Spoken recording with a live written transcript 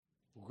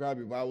Grab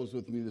your Bibles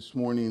with me this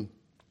morning.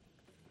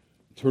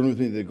 Turn with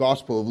me to the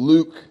Gospel of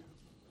Luke,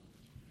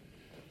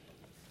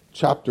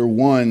 chapter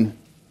 1.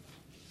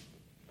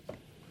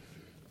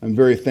 I'm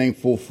very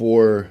thankful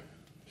for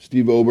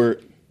Steve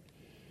Obert.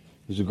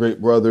 He's a great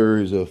brother.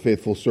 He's a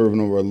faithful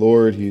servant of our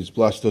Lord. He's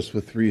blessed us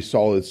with 3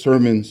 solid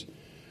sermons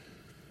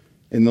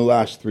in the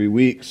last 3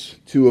 weeks.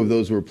 2 of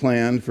those were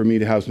planned for me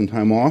to have some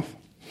time off.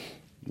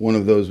 One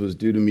of those was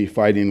due to me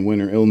fighting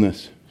winter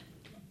illness.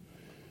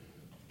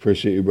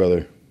 Appreciate you,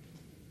 brother.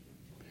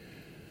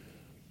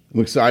 I'm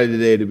excited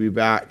today to be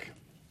back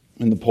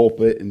in the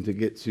pulpit and to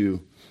get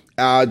to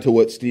add to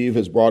what Steve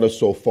has brought us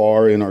so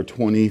far in our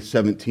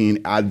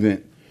 2017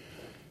 Advent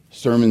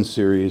sermon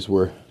series.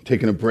 We're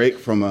taking a break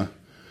from a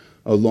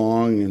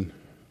long and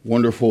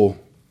wonderful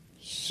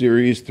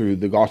series through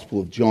the Gospel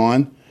of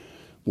John.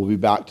 We'll be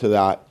back to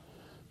that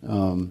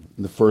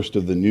the first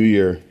of the new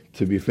year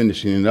to be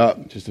finishing it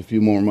up. Just a few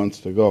more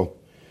months to go.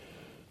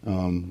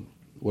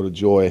 What a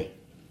joy.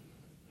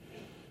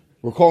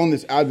 We're calling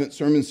this Advent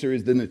sermon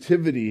series the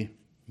Nativity.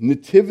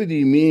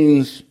 Nativity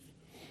means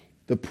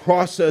the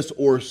process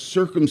or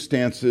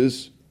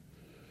circumstances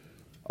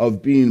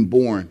of being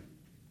born.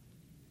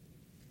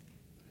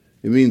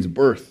 It means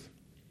birth.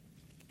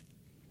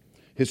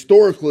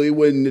 Historically,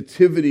 when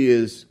nativity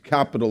is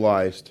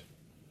capitalized,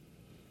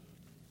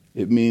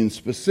 it means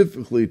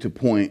specifically to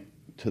point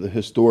to the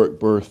historic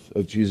birth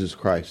of Jesus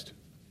Christ.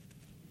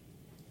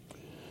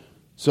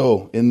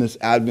 So, in this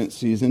Advent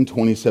season,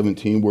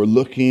 2017, we're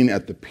looking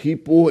at the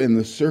people and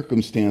the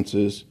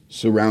circumstances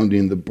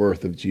surrounding the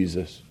birth of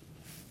Jesus.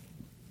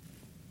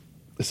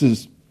 This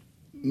is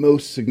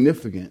most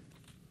significant.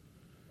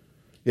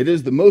 It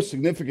is the most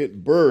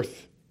significant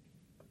birth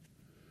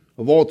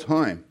of all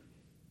time.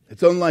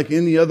 It's unlike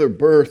any other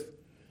birth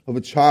of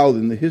a child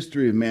in the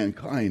history of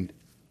mankind.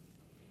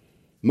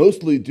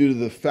 Mostly due to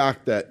the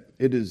fact that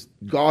it is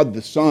God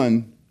the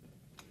Son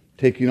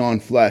taking on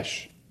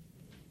flesh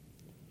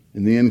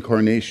in the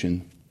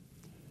incarnation,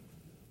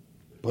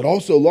 but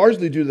also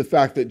largely due to the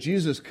fact that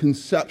Jesus'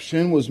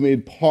 conception was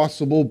made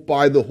possible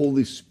by the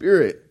Holy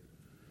Spirit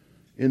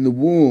in the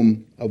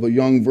womb of a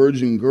young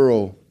virgin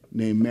girl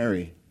named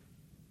Mary.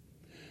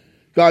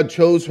 God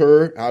chose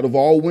her out of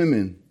all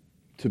women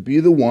to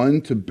be the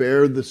one to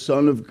bear the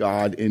Son of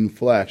God in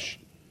flesh,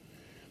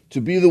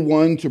 to be the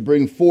one to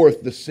bring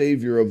forth the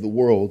Savior of the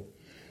world.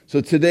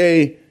 So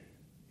today,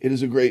 it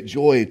is a great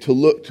joy to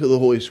look to the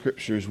Holy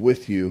Scriptures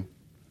with you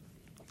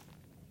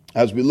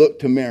as we look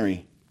to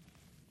Mary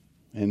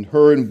and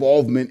her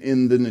involvement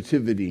in the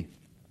Nativity,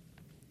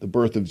 the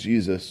birth of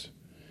Jesus.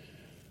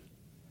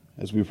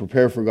 As we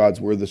prepare for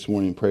God's Word this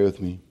morning, pray with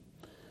me.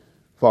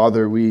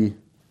 Father, we're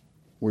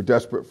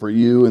desperate for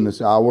you in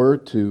this hour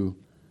to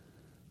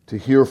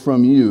hear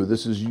from you.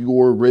 This is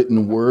your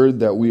written Word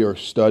that we are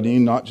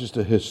studying, not just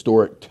a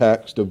historic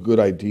text of good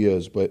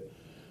ideas, but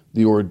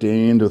the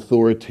ordained,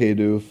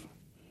 authoritative,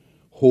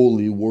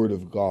 holy Word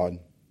of God.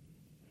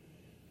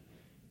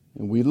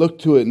 And we look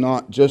to it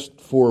not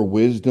just for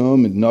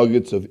wisdom and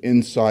nuggets of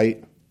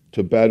insight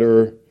to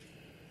better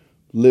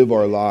live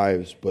our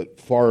lives, but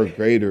far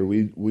greater.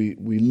 We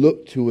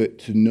look to it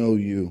to know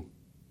you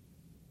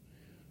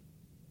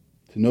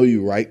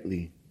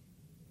rightly,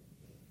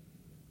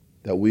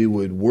 that we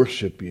would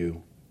worship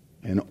you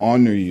and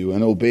honor you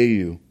and obey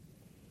you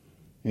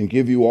and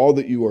give you all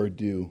that you are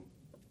due,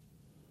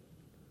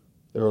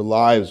 that our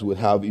lives would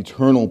have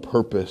eternal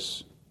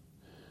purpose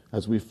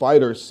as we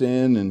fight our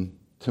sin and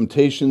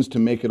temptations to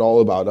make it all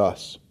about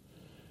us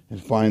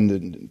and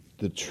find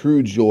the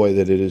true joy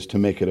that it is to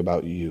make it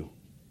about you.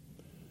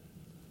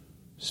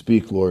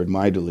 Speak, Lord,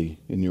 mightily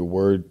in your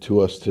word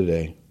to us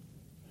today.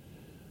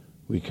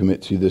 We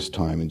commit to you this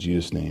time in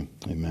Jesus' name.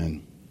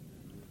 Amen.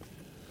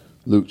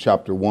 Luke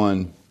chapter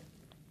 1,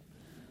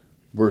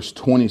 verse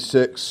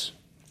 26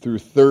 through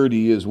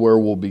 30 is where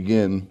we'll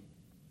begin.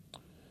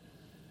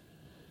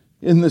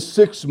 In the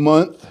 6th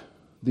month,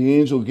 the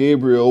angel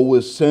Gabriel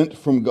was sent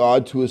from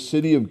God to a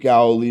city of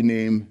Galilee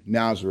named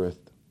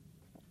Nazareth,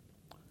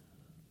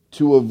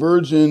 to a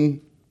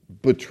virgin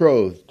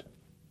betrothed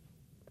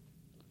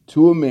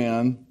to a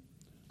man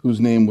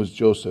whose name was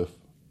Joseph,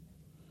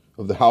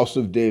 of the house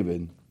of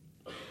David.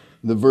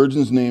 The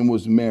virgin's name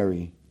was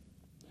Mary.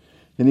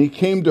 And he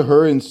came to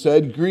her and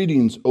said,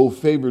 "Greetings, O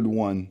favored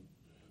one,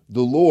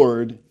 the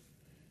Lord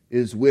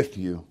is with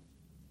you."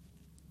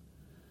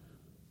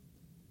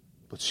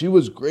 But she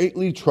was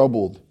greatly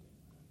troubled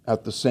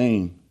at the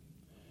saying,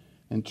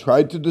 and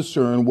tried to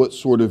discern what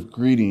sort of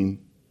greeting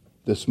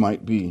this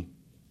might be.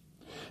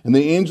 And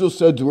the angel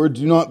said to her,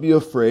 "Do not be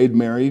afraid,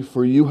 Mary,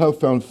 for you have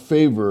found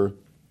favor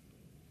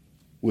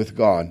with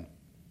God." I'm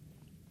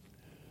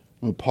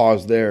going to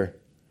pause there.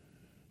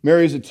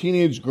 Mary is a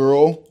teenage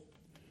girl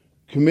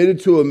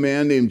committed to a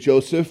man named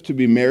Joseph to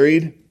be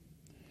married.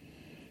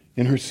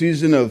 In her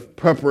season of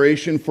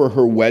preparation for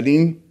her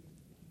wedding,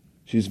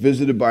 she's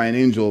visited by an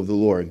angel of the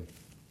Lord.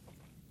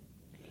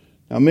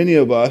 Now, many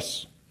of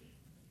us,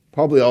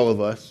 probably all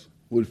of us,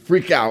 would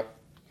freak out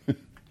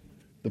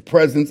the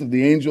presence of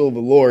the angel of the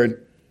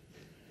Lord.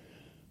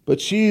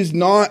 But she's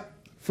not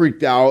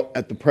freaked out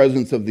at the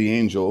presence of the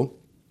angel.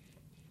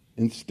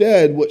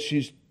 Instead, what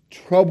she's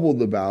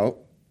troubled about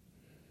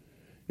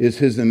is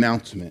his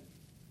announcement,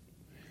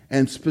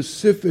 and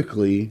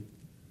specifically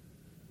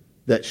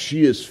that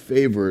she is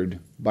favored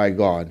by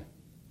God.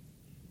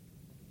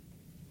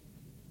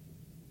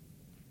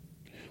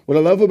 What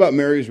I love about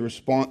Mary's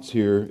response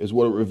here is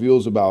what it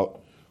reveals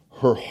about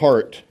her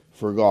heart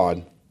for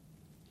God.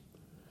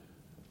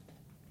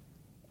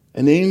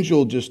 An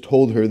angel just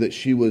told her that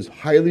she was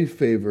highly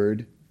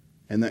favored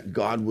and that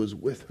God was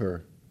with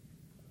her.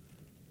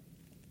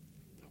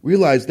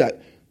 Realize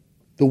that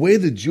the way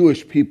the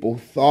Jewish people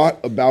thought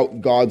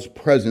about God's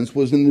presence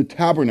was in the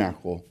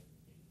tabernacle,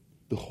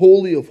 the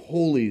Holy of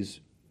Holies,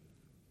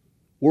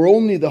 where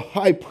only the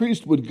high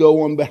priest would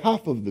go on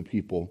behalf of the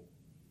people.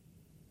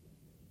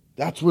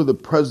 That's where the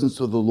presence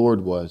of the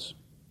Lord was.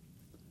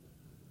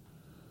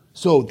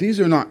 So these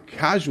are not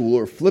casual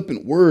or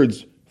flippant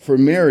words for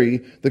Mary.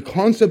 The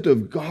concept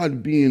of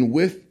God being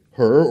with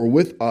her or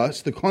with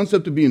us, the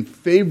concept of being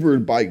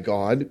favored by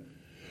God,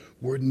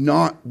 were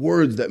not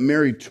words that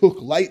Mary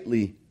took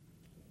lightly.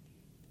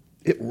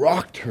 It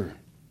rocked her.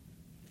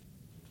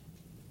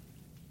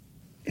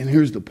 And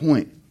here's the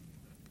point.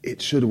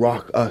 It should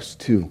rock us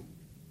too.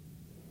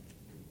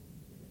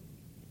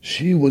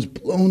 She was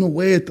blown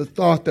away at the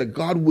thought that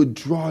God would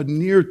draw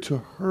near to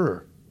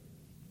her.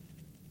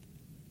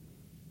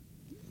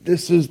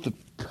 This is the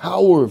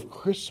power of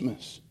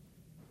Christmas,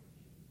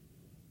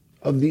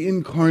 of the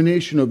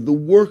incarnation, of the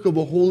work of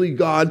a holy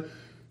God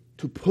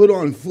to put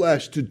on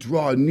flesh, to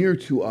draw near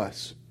to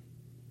us.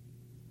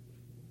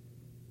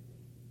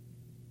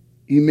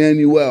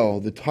 Emmanuel,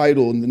 the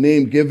title and the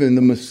name given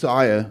the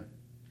Messiah,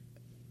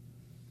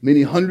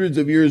 many hundreds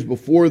of years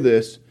before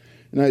this,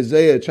 in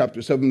Isaiah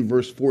chapter 7,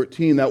 verse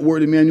 14, that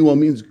word Emmanuel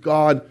means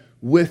God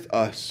with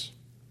us.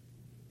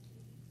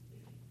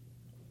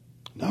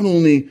 Not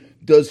only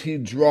does he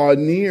draw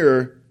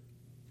near,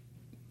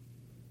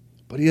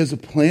 but he has a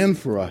plan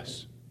for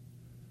us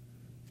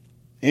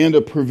and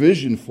a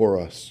provision for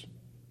us.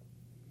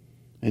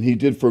 And he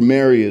did for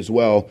Mary as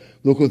well.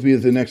 Look with me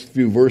at the next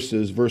few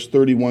verses, verse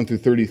 31 through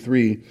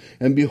 33.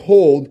 And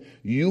behold,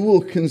 you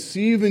will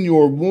conceive in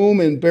your womb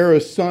and bear a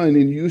son,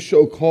 and you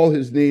shall call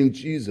his name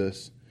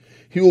Jesus.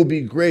 He will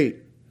be great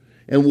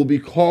and will be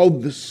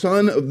called the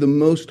Son of the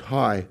Most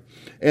High.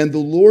 And the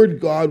Lord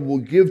God will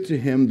give to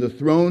him the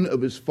throne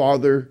of his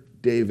father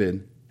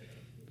David.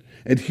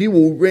 And he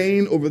will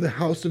reign over the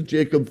house of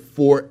Jacob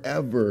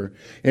forever.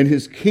 And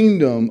his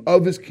kingdom,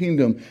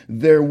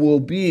 there will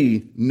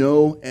be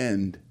no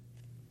end.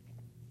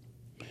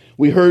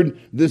 We heard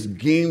this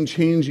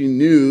game-changing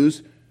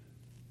news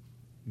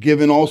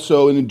given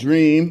also in a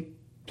dream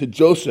to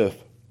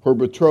Joseph, her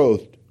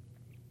betrothed.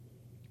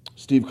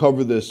 Steve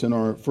covered this in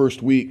our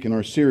first week in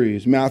our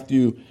series.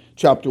 Matthew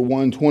chapter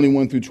 1,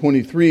 21 through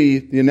 23,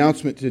 the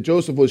announcement to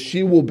Joseph was,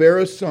 she will bear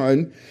a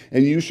son,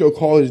 and you shall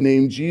call his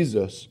name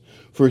Jesus,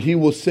 for he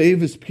will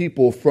save his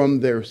people from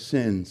their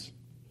sins.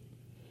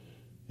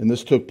 And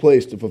this took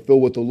place to fulfill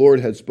what the Lord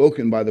had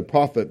spoken by the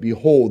prophet.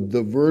 Behold,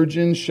 the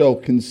virgin shall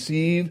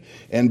conceive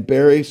and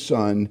bear a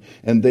son,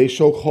 and they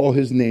shall call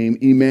his name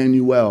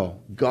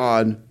Emmanuel,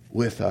 God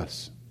with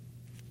us.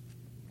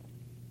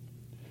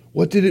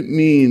 What did it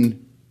mean?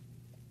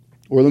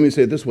 Or let me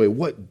say it this way,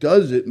 what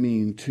does it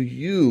mean to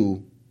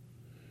you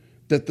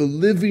that the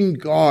living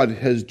God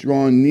has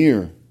drawn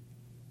near?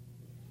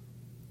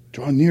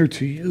 Drawn near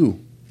to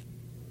you.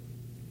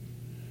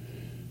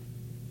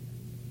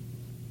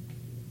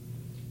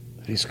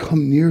 That he's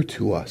come near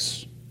to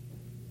us.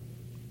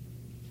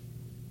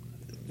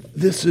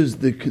 This is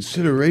the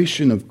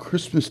consideration of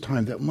Christmas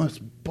time that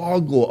must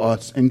boggle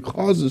us and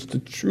cause us to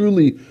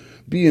truly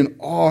be in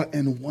awe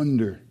and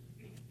wonder.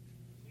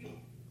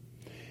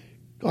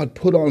 God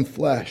put on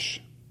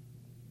flesh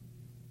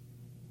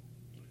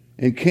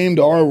and came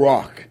to our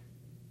rock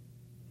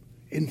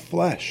in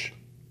flesh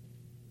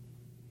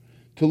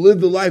to live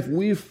the life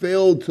we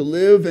failed to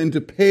live and to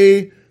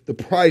pay the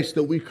price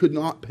that we could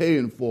not pay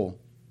in full,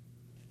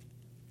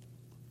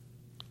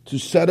 to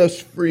set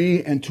us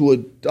free and to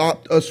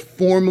adopt us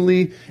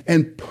formally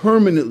and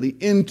permanently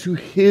into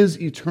his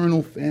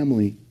eternal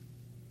family.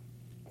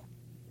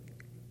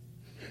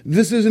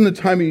 This isn't a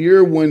time of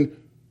year when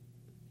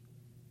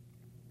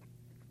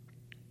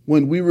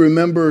we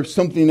remember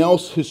something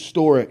else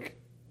historic.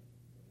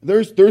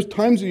 There's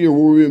times of year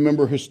where we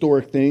remember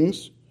historic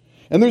things.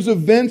 And there's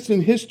events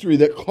in history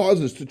that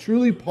cause us to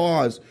truly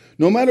pause,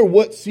 no matter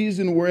what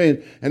season we're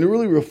in, and to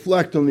really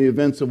reflect on the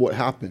events of what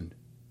happened.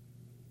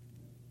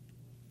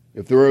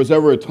 If there was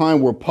ever a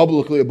time where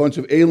publicly a bunch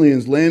of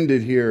aliens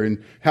landed here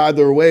and had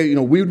their way,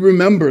 we'd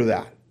remember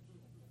that.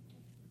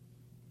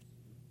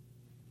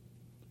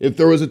 If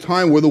there was a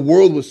time where the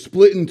world was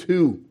split in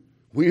two,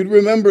 we'd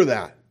remember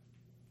that.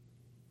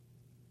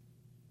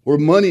 Where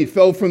money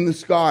fell from the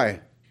sky.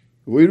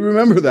 We'd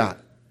remember that.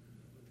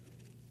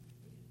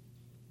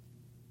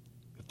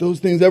 If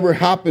those things ever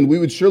happened, we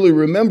would surely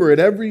remember it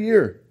every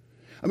year.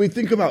 I mean,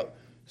 think about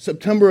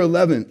September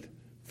 11th.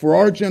 For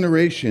our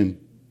generation,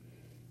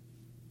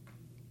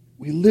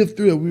 We live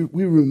through it.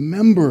 We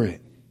remember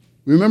it.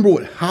 We remember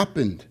what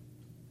happened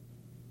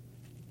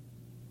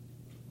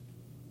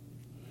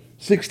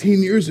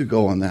 16 years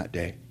ago on that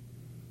day.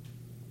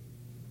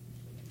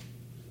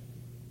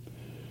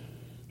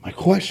 My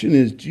question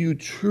is, do you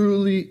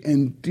truly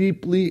and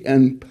deeply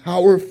and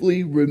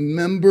powerfully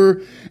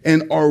remember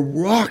and are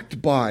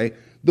rocked by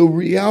the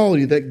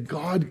reality that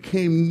God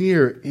came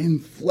near in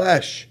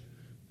flesh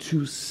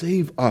to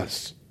save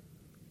us?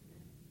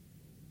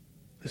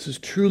 This is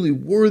truly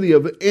worthy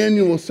of an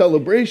annual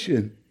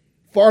celebration,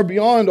 far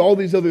beyond all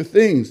these other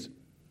things.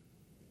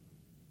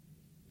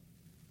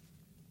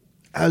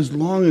 As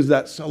long as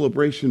that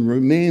celebration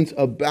remains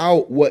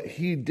about what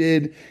he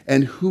did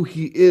and who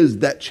he is,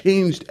 that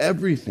changed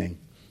everything.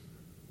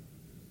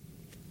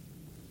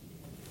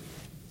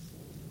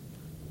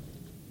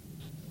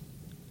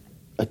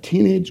 A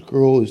teenage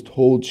girl is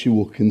told she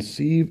will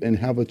conceive and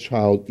have a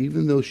child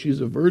even though she's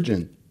a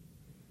virgin.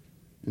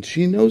 And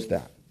she knows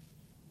that.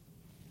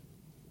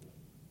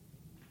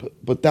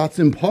 But that's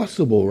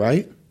impossible,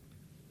 right?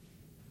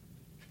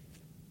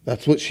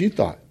 That's what she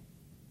thought.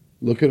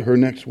 Look at her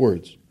next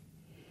words.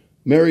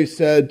 Mary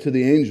said to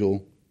the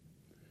angel,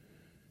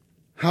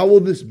 "How will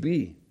this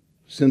be,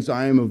 since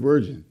I am a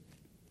virgin?"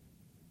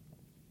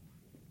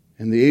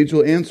 And the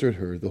angel answered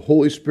her, "The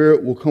Holy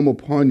Spirit will come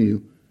upon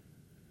you,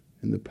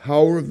 and the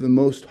power of the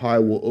Most High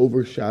will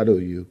overshadow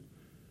you.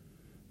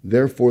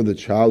 Therefore the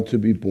child to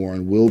be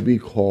born will be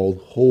called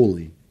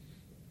Holy,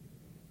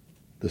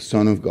 the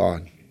Son of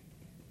God.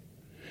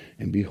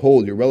 And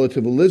behold, your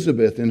relative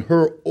Elizabeth, in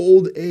her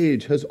old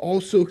age, has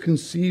also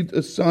conceived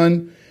a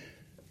son,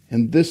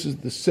 and this is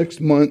the 6th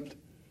month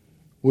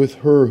with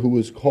her who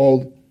was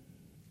called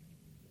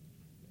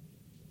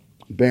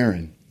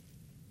barren."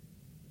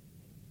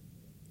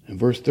 In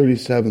verse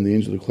 37, the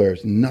angel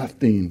declares,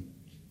 nothing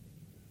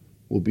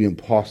will be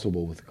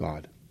impossible with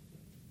God.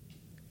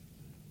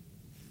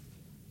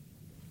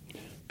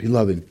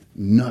 Beloved,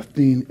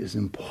 nothing is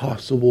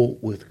impossible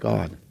with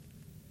God.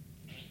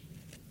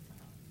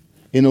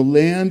 In a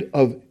land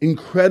of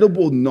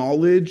incredible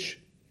knowledge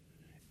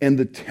and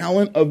the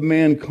talent of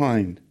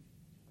mankind,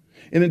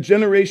 in a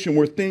generation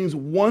where things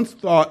once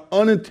thought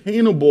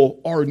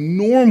unattainable are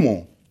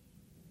normal,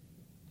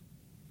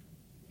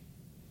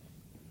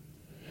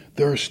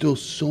 there are still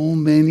so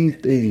many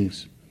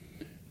things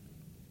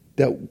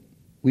that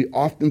we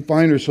often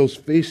find ourselves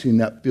facing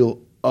that feel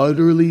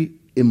utterly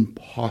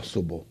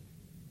impossible.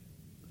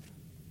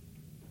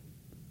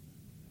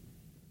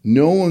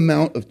 No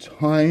amount of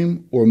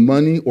time or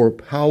money or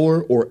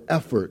power or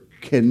effort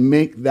can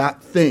make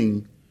that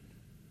thing,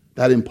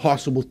 that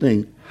impossible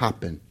thing,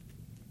 happen.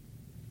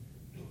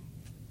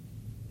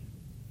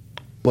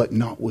 But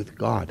not with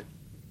God.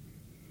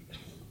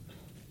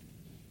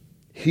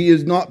 He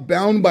is not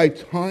bound by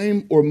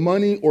time or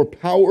money or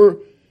power,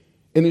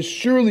 and is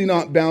surely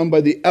not bound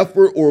by the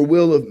effort or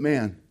will of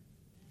man.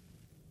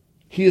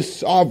 He is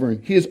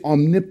sovereign. He is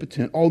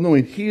omnipotent,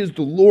 all-knowing. He is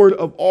the Lord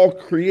of all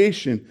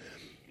creation,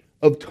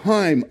 of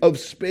time, of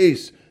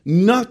space.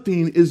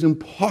 Nothing is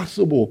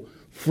impossible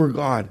for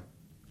God.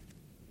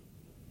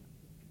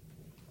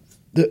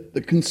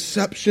 The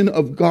conception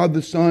of God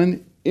the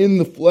Son in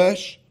the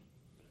flesh,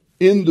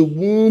 in the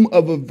womb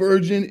of a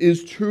virgin,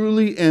 is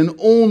truly and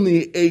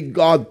only a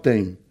God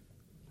thing.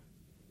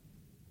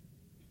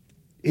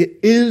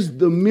 It is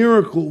the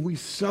miracle we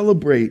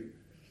celebrate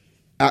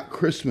at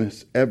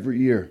Christmas every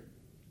year.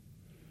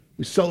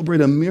 We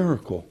celebrate a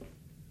miracle.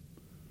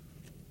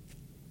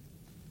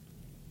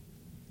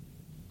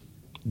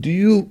 Do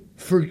you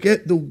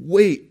forget the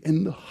weight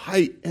and the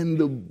height and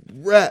the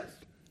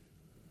breadth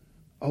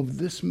of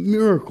this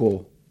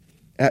miracle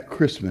at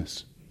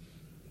Christmas?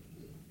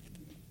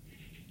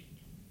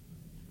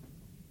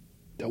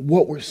 That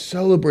what we're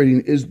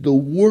celebrating is the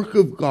work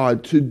of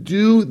God to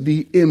do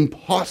the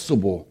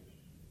impossible,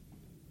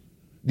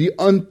 the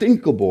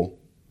unthinkable,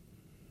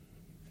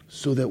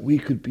 so that we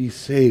could be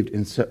saved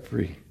and set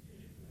free.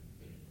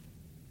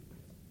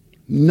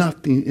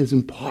 Nothing is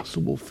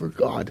impossible for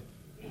God.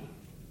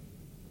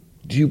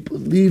 Do you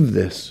believe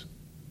this?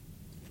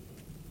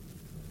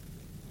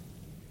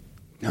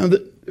 Now,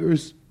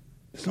 there's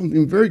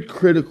something very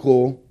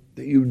critical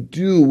that you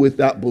do with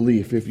that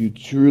belief if you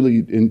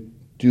truly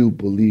do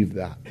believe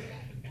that.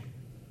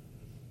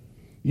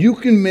 You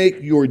can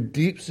make your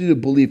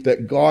deep-seated belief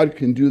that God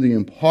can do the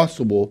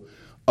impossible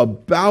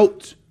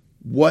about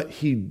what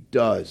he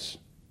does.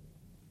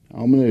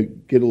 I'm going to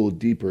get a little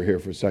deeper here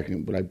for a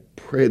second, but I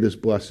pray this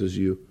blesses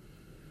you.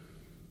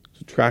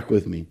 So track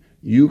with me.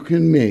 You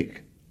can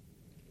make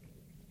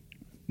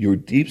your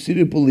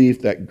deep-seated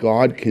belief that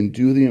God can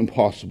do the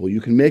impossible.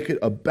 You can make it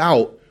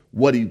about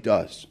what he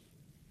does.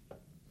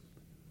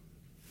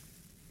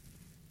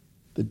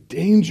 The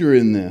danger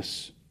in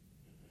this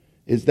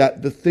is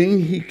that the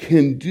thing he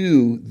can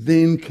do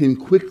then can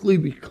quickly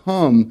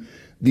become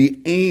the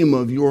aim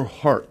of your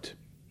heart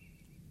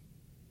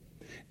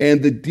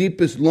and the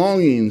deepest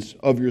longings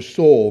of your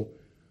soul,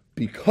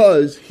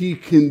 because he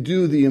can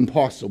do the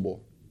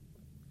impossible.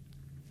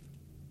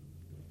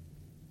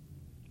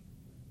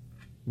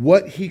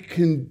 what he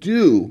can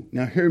do,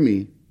 now hear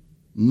me,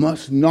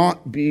 must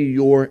not be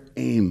your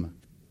aim.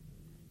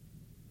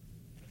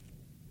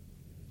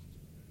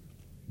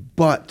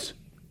 But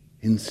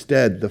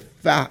instead, the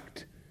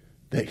fact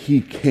that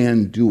he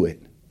can do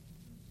it.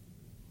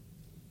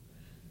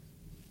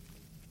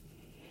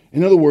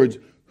 In other words,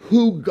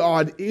 who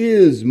God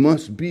is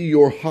must be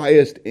your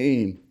highest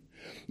aim.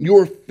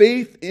 Your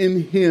faith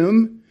in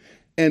him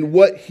and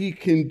what he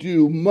can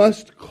do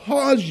must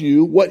cause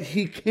you, what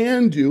he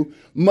can do,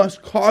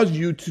 must cause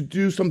you to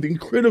do something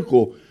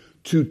critical,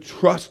 to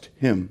trust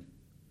him.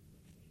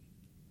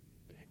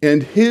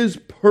 And his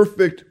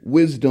perfect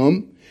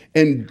wisdom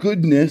and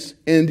goodness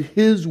and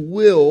his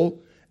will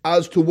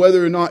as to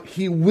whether or not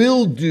he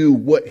will do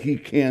what he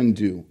can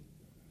do.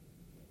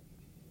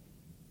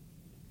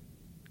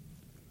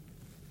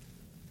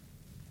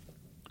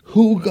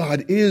 Who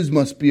God is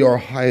must be our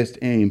highest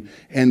aim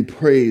and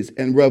praise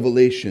and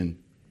revelation.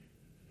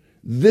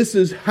 This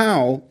is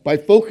how, by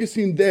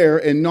focusing there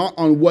and not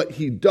on what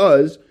he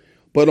does,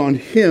 but on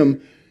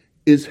him,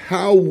 is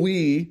how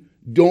we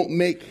don't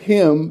make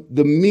him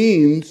the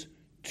means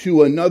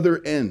to another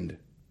end.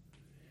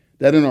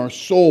 That in our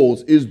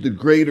souls is the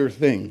greater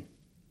thing.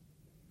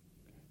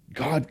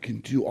 God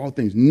can do all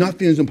things.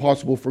 Nothing is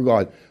impossible for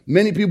God.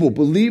 Many people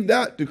believe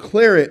that,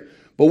 declare it,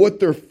 but what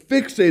they're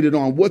fixated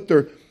on, what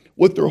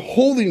they're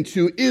holding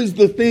to is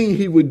the thing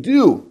he would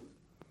do,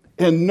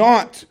 and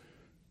not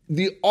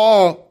the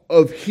awe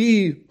of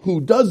he who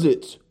does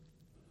it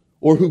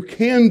or who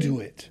can do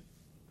it.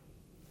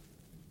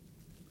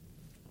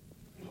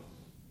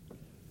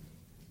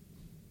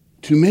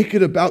 To make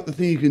it about the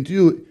thing he can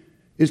do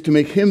is to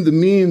make him the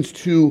means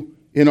to,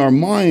 in our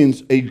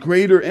minds, a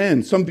greater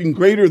end, something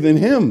greater than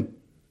him.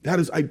 That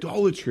is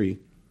idolatry.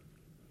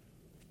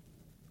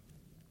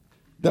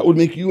 That would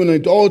make you an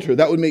idolater.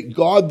 That would make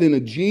God then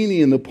a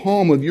genie in the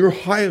palm of your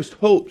highest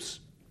hopes.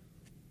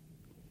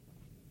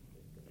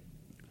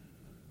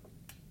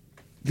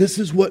 This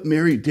is what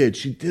Mary did.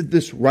 She did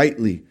this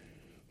rightly.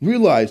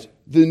 Realize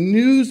the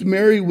news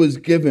Mary was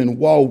given,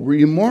 while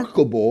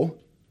remarkable,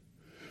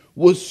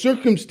 was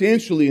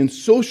circumstantially and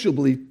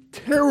sociably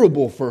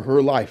terrible for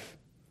her life.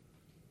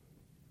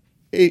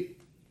 She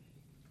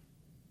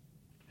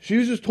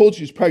was just told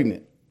she's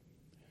pregnant.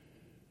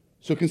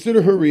 So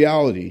consider her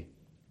reality.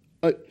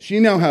 She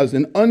now has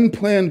an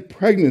unplanned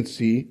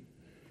pregnancy.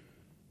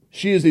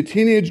 She is a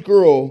teenage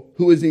girl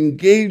who is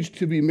engaged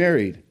to be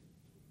married.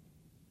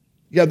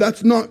 Yeah,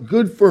 that's not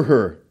good for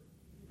her.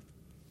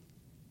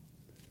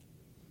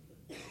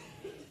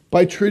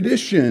 By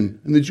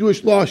tradition and the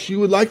Jewish law, she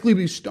would likely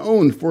be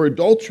stoned for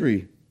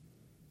adultery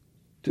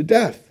to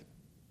death.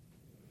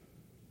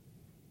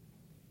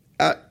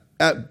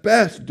 At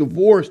best,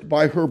 divorced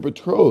by her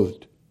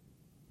betrothed.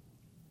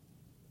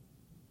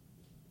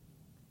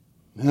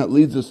 And that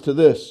leads us to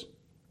this.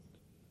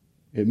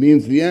 It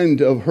means the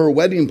end of her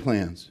wedding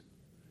plans.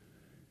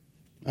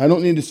 I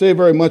don't need to say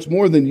very much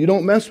more than you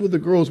don't mess with a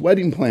girl's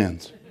wedding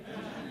plans.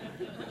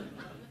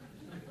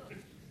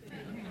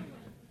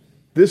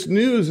 This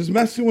news is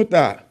messing with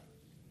that.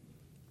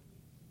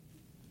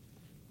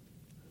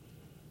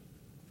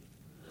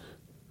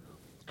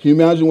 Can you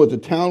imagine what the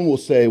town will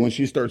say when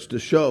she starts to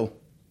show?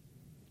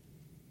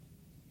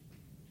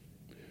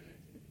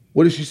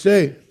 What does she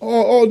say?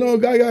 Oh no,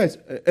 guys.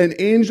 An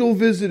angel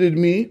visited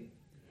me.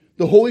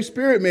 The Holy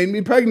Spirit made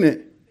me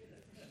pregnant.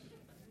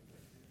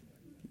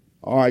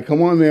 All right,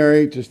 come on,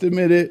 Mary. Just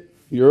admit it.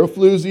 You're a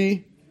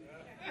floozy.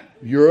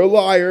 You're a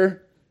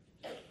liar.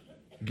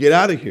 Get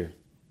out of here.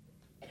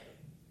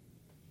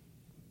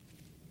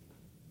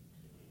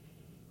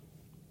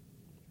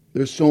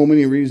 There's so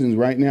many reasons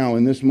right now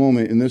in this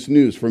moment, in this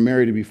news, for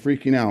Mary to be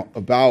freaking out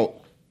about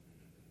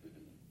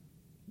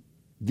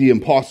the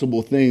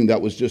impossible thing that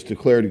was just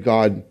declared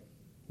God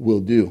will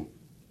do.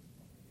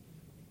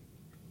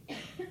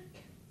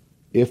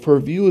 If her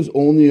view is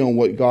only on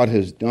what God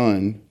has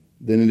done,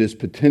 then it is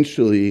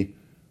potentially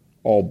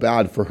all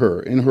bad for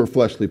her in her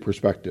fleshly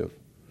perspective.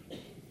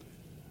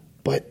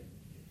 But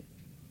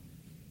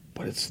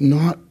it's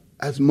not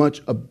as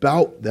much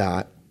about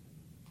that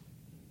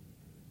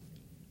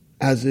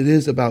as it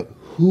is about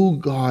who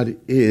God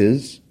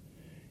is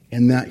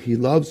and that he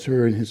loves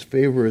her and his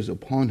favor is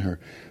upon her.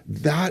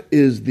 That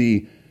is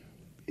the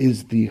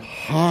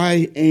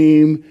high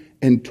aim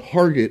and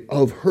target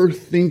of her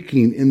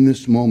thinking in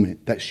this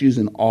moment, that she's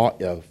in awe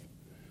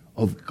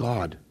of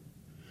God.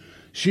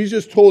 She's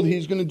just told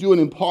he's going to do an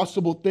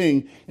impossible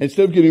thing.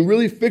 Instead of getting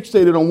really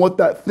fixated on what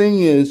that thing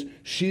is,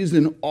 she's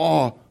in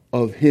awe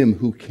of him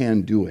who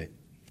can do it.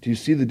 Do you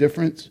see the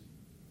difference?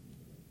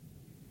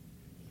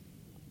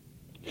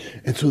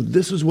 And so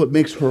this is what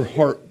makes her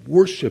heart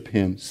worship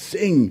him,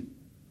 sing.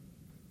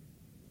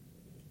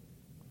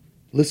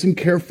 Listen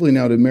carefully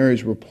now to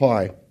Mary's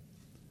reply.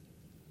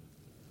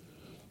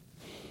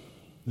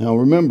 Now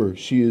remember,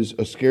 she is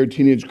a scared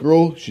teenage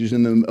girl. She's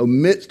in the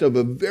midst of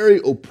a very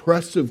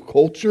oppressive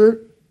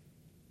culture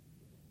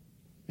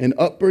and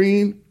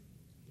upbringing.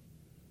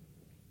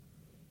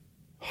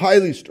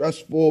 Highly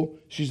stressful.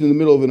 She's in the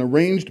middle of an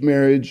arranged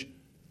marriage.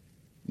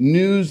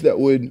 news that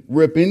would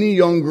rip any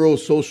young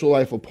girl's social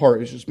life apart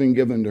has just been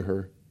given to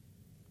her.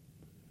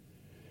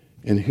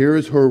 And here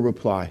is her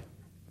reply,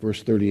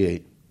 verse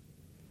 38.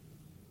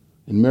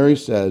 And Mary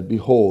said,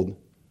 "Behold,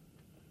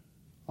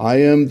 I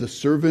am the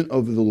servant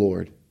of the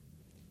Lord.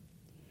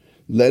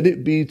 Let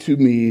it be to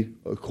me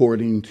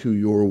according to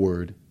your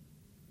word."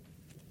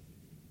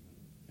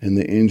 And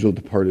the angel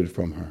departed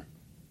from her.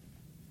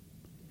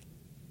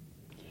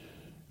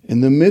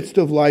 In the midst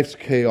of life's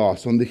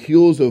chaos, on the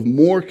heels of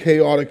more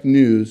chaotic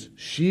news,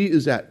 she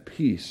is at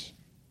peace.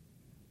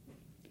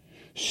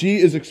 She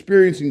is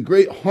experiencing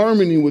great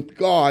harmony with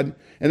God,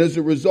 and as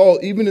a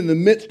result, even in the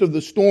midst of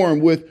the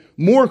storm, with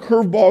more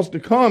curveballs to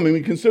come, and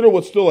we consider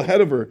what's still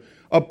ahead of her.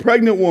 A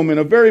pregnant woman,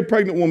 a very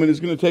pregnant woman, is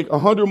going to take a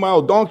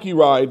 100-mile donkey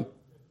ride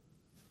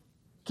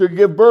to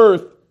give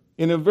birth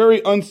in a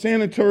very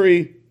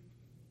unsanitary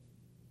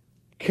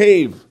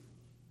cave.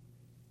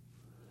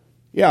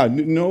 Yeah,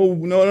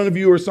 none of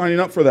you are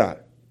signing up for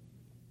that.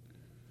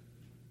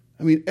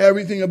 I mean,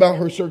 everything about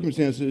her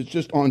circumstances is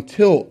just on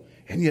tilt,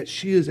 and yet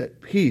she is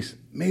at peace.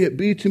 May it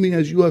be to me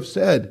as you have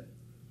said.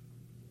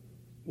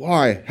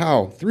 Why?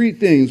 How? 3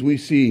 things we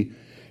see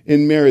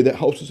in Mary that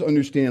helps us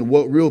understand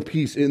what real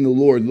peace in the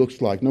Lord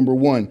looks like. Number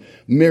 1,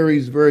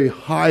 Mary's very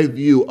high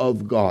view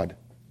of God.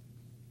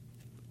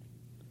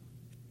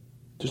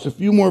 Just a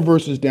few more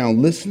verses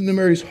down. Listen to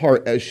Mary's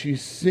heart as she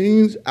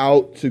sings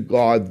out to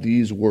God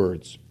these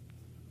words.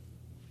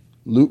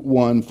 Luke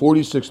 1,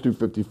 46 through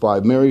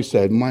 55. Mary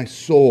said, "My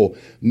soul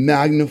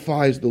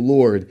magnifies the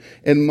Lord,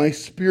 and my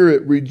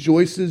spirit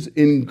rejoices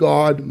in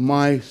God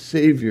my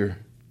Savior.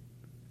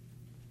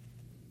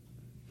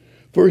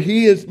 For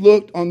he has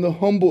looked on the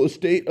humble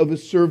estate of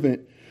his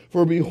servant.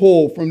 For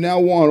behold, from now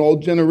on all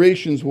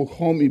generations will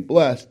call me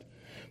blessed.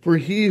 For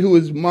he who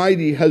is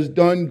mighty has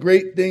done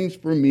great things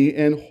for me,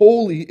 and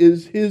holy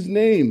is his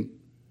name.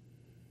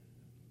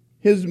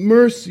 His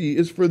mercy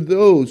is for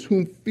those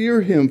whom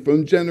fear him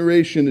from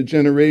generation to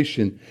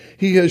generation.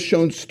 He has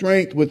shown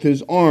strength with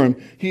his arm.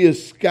 He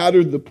has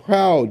scattered the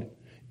proud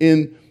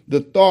in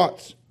the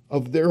thoughts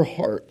of their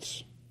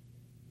hearts."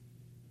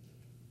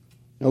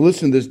 Now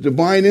listen, this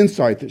divine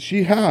insight that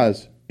she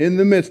has in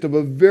the midst of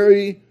a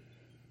very,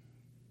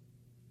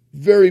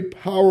 very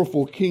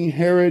powerful King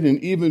Herod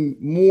and even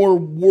more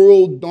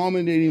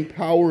world-dominating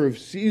power of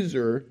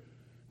Caesar,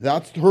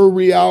 that's her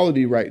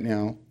reality right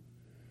now.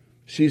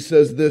 She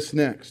says this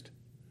next.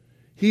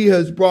 "He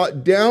has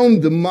brought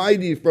down the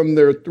mighty from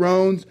their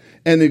thrones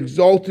and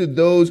exalted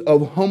those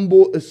of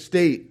humble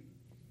estate.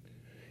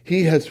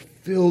 He has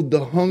filled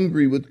the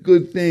hungry with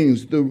good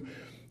things,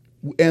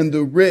 and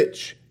the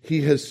rich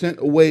he has sent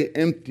away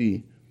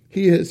empty.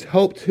 He has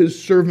helped his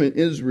servant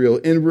Israel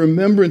in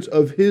remembrance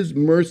of his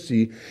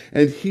mercy,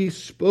 and he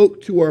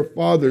spoke to our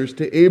fathers,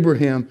 to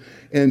Abraham,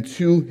 and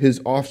to his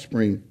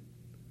offspring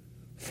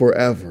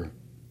forever."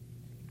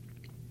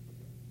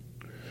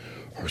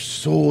 Her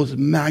soul is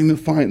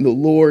magnifying the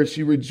Lord.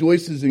 She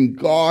rejoices in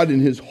God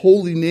and his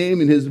holy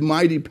name and his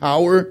mighty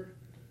power.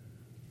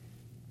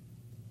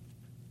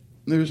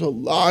 There's a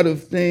lot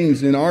of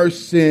things in our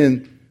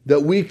sin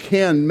that we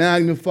can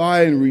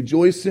magnify and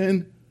rejoice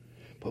in,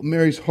 but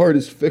Mary's heart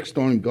is fixed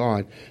on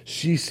God.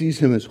 She sees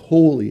him as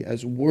holy,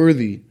 as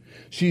worthy.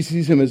 She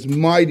sees him as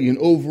mighty in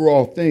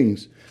overall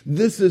things.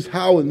 This is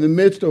how, in the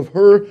midst of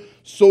her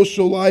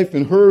social life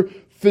and her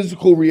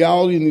physical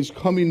reality in these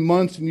coming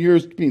months and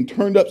years being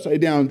turned upside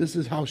down, this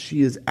is how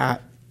she is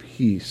at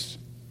peace.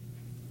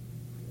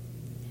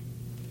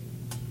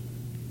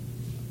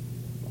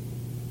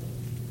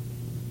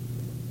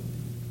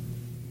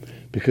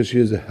 Because she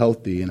has a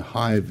healthy and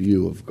high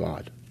view of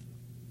God.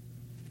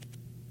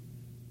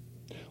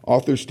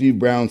 Author Steve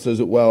Brown says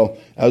it well: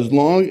 "As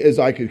long as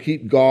I could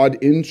keep God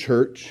in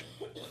church,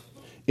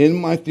 in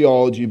my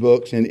theology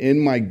books, and in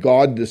my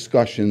God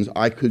discussions,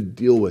 I could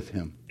deal with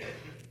him.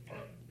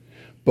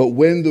 But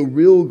when the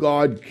real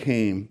God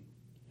came,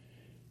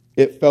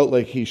 it felt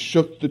like he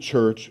shook the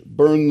church,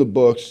 burned the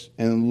books,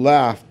 and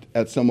laughed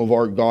at some of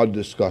our God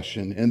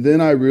discussion. And then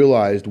I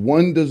realized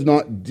one does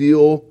not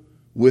deal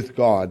with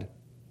God.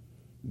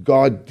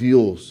 God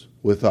deals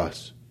with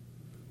us."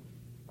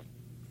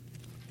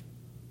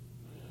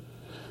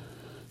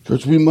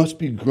 Church, we must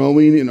be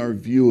growing in our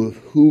view of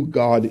who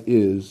God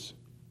is.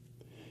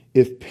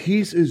 If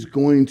peace is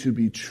going to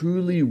be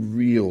truly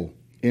real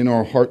in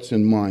our hearts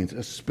and minds,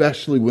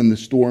 especially when the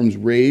storms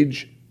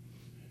rage,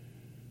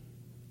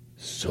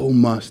 so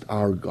must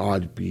our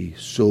God be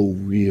so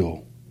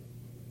real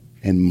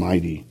and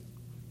mighty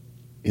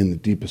in the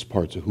deepest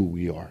parts of who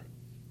we are.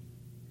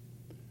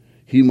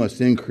 He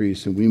must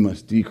increase and we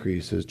must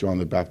decrease, as John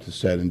the Baptist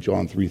said in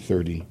John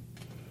 3:30.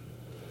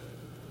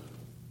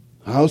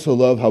 I also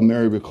love how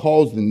Mary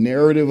recalls the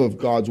narrative of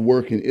God's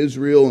work in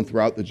Israel and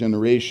throughout the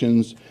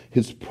generations,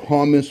 his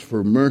promise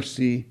for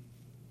mercy.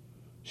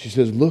 She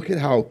says, look at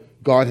how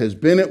God has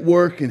been at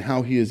work and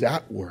how he is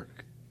at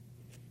work.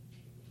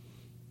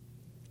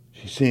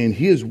 She's saying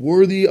he is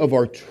worthy of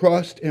our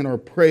trust and our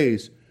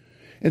praise.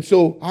 And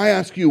so I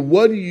ask you,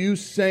 what are you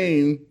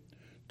saying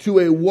to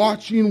a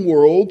watching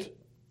world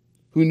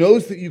who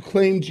knows that you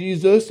claim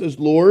Jesus as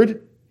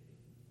Lord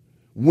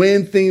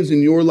when things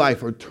in your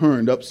life are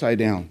turned upside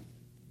down?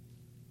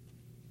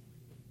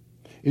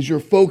 Is your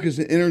focus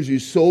and energy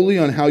solely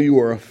on how you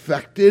are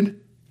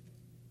affected?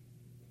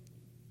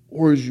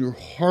 Or is your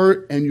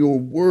heart and your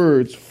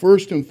words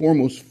first and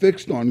foremost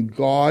fixed on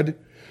God,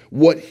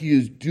 what He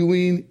is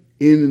doing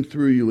in and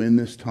through you in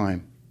this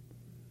time?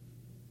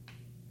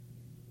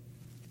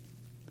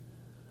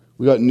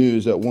 We got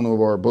news that one of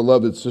our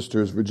beloved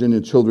sisters, Virginia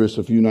Childress,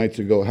 a few nights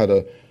ago had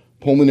a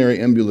pulmonary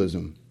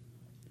embolism.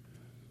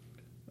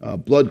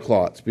 Blood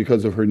clots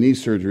because of her knee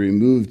surgery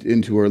moved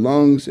into her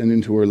lungs and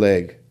into her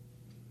leg.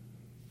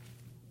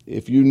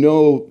 If you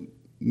know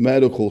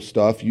medical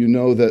stuff, you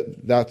know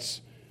that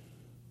that's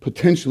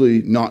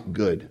potentially not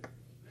good.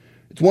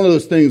 It's one of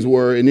those things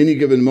where in any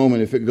given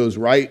moment, if it goes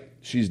right,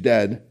 she's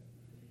dead.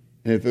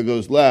 And if it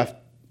goes left,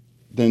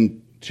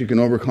 then she can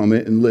overcome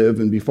it and live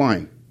and be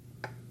fine.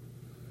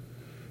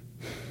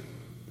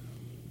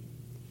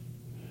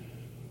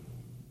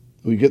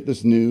 We get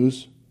this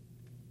news,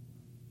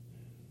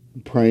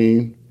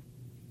 praying,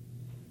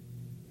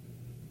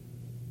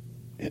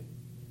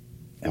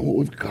 and what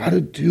we've got to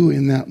do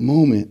in that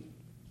moment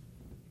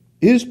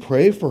is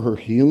pray for her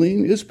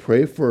healing, is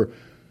pray for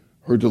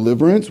her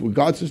deliverance. When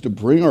God says to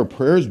bring our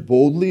prayers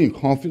boldly and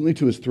confidently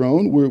to His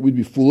throne, we'd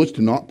be foolish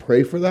to not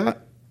pray for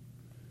that.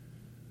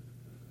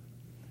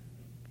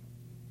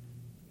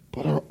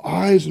 But our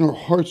eyes and our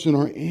hearts and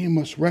our aim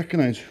must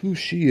recognize who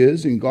she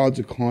is in God's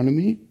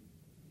economy,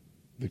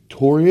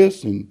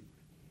 victorious and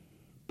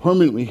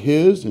permanently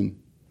His,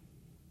 and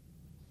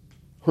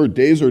her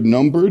days are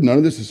numbered. None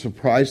of this is a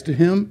surprise to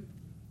Him.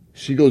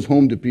 She goes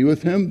home to be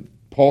with Him.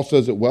 Paul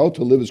says it well,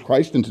 to live is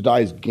Christ and to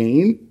die is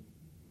gain.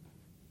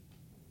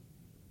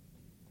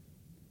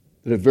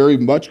 That it very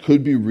much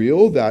could be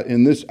real that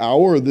in this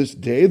hour or this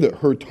day that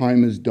her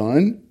time is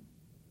done.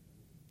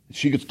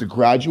 She gets to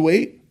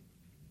graduate.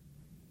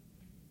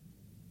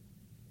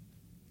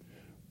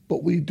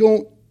 But we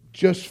don't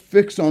just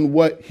fix on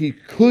what He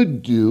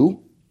could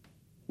do.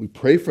 We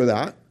pray for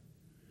that.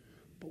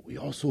 But we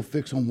also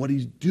fix on what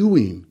He's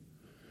doing.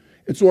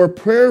 And so our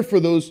prayer for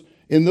those,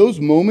 in those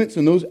moments,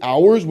 in those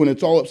hours when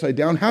it's all upside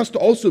down, has to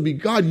also be,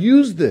 God,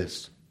 use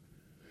this.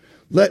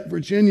 Let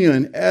Virginia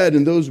and Ed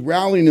and those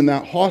rallying in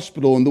that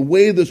hospital and the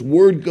way this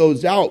word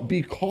goes out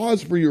be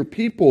cause for your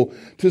people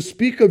to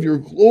speak of your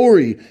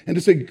glory and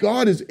to say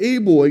God is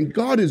able and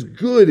God is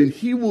good and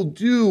He will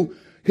do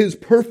His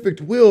perfect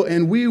will,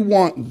 and we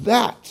want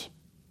that.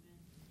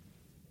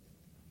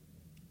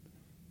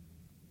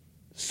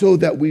 So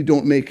that we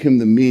don't make Him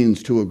the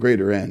means to a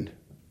greater end.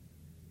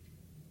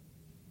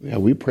 Yeah,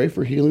 we pray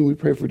for healing, we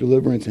pray for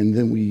deliverance, and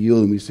then we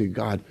yield and we say,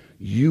 God,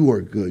 You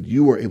are good,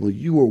 You are able,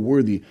 You are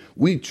worthy.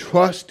 We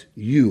trust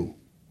You.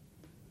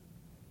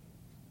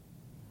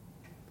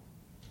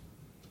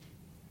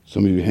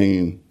 Some of you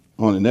hanging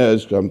on an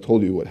edge, because I haven't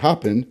told you what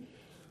happened.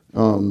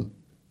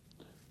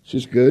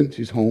 She's good,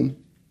 she's home.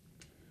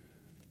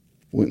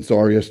 Went and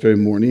saw her yesterday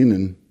morning,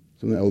 and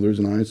some of the elders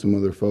and I, some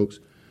other folks.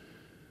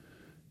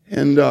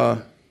 And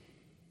so,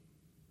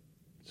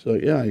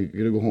 yeah, you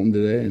got to go home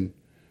today. And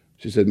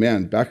she said,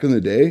 man, back in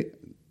the day,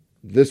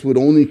 this would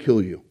only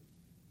kill you.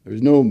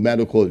 There's no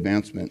medical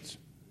advancements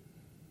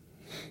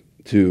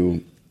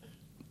to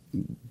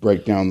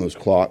break down those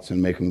clots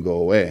and make them go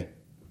away.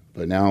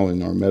 But now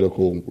in our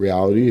medical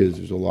reality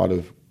there's a lot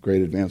of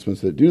great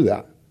advancements that do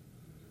that.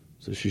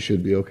 So she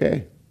should be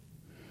okay.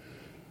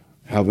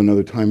 Have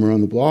another time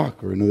around the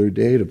block or another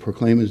day to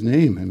proclaim His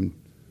name. And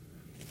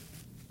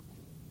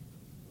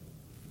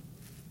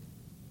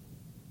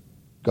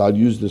God,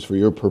 use this for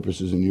Your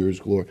purposes and Yours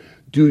glory.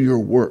 Do Your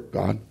work,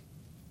 God.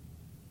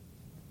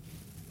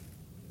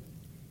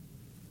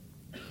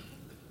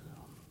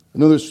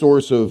 Another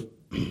source of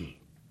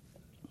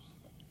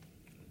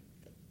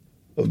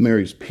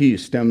Mary's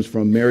peace stems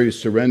from Mary's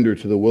surrender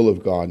to the will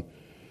of God.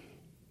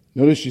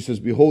 Notice she says,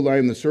 behold, I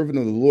am the servant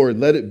of the Lord.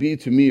 Let it be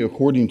to me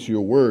according to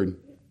Your word.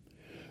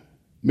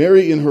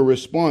 Mary, in her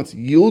response,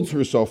 yields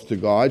herself to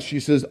God. She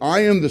says,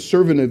 I am the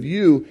servant of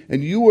You,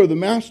 and You are the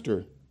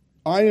master.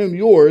 I am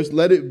Yours.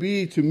 Let it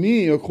be to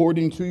me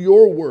according to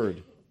Your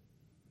word.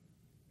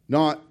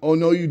 Not, oh,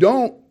 no, you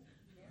don't.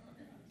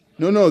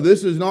 No,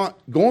 this is not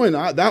going.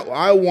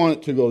 I want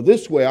it to go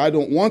this way. I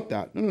don't want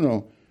that.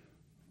 No.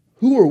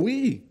 Who are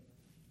we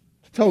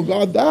to tell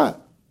God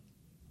that?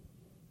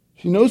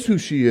 She knows who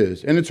she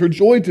is, and it's her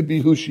joy to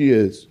be who she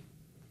is.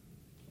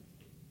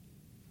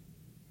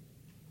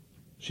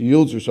 She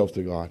yields herself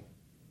to God.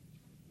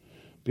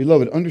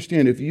 Beloved,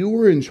 understand, if you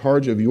were in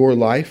charge of your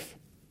life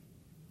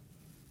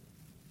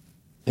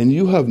and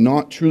you have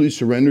not truly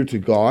surrendered to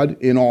God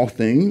in all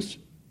things,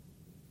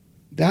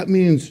 that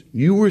means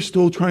you were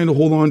still trying to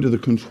hold on to the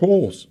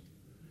controls.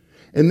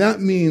 And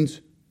that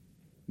means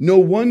no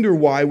wonder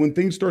why when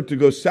things start to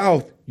go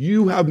south,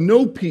 you have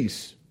no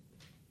peace.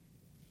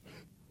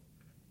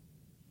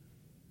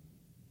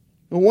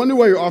 No wonder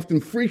why you're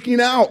often freaking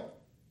out,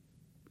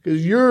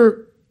 because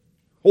you're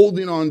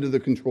holding on to the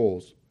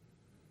controls.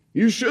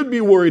 You should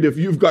be worried if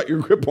you've got your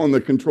grip on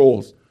the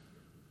controls.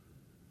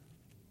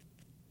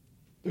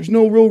 There's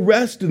no real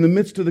rest in the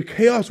midst of the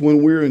chaos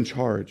when we're in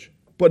charge.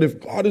 But if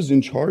God is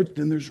in charge,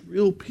 then there's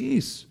real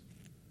peace.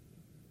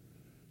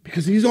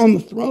 Because he's on the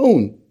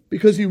throne.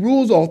 Because he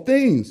rules all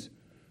things.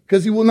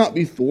 Because he will not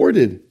be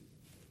thwarted.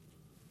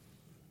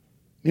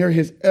 Mary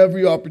has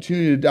every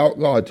opportunity to doubt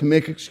God, to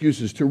make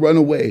excuses, to run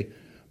away.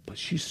 But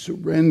she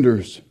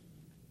surrenders.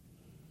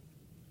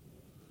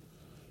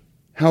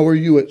 How are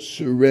you at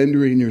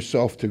surrendering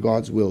yourself to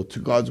God's will, to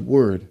God's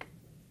word?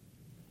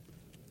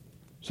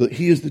 So that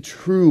he is the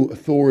true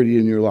authority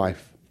in your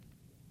life.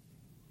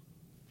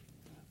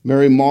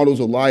 Mary models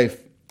a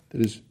life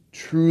that is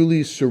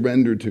truly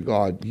surrendered to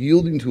God,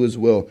 yielding to his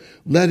will.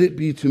 Let it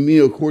be to me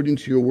according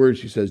to your word,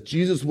 she says.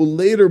 Jesus will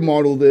later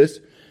model this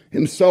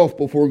himself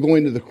before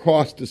going to the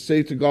cross to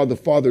say to God the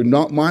Father,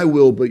 not my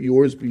will, but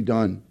yours be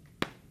done.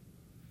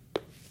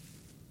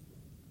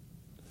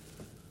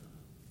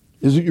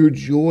 Is it your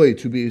joy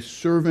to be a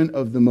servant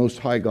of the Most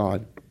High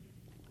God?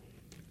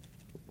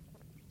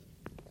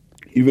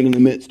 Even in the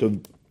midst of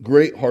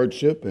great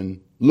hardship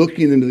and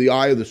looking into the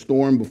eye of the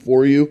storm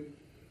before you,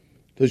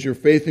 does your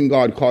faith in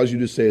God cause you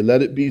to say,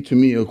 let it be to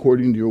me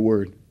according to your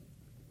word?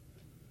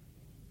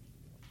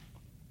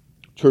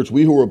 Church,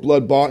 we who are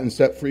blood-bought and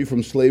set free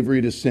from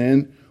slavery to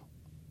sin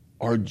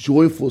are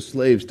joyful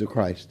slaves to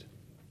Christ.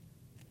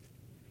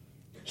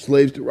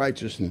 Slaves to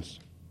righteousness.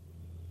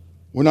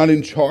 We're not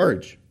in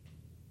charge,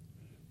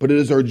 but it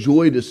is our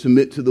joy to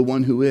submit to the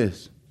one who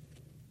is.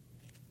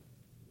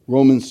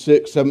 Romans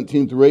 6,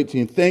 17 through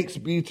 18. Thanks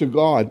be to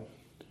God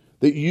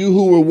that you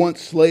who were once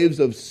slaves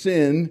of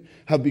sin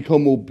have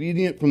become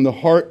obedient from the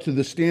heart to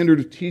the standard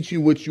of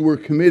teaching which you were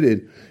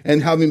committed,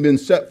 and having been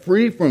set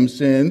free from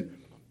sin,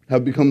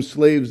 have become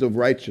slaves of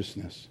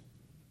righteousness.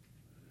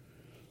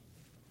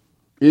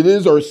 It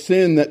is our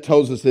sin that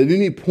tells us at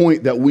any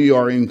point that we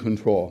are in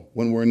control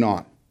when we're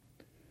not.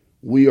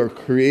 We are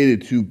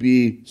created to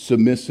be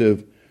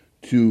submissive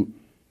to,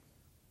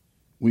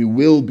 we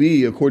will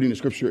be, according to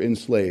Scripture,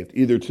 enslaved,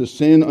 either to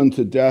sin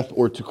unto death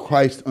or to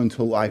Christ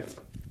unto life.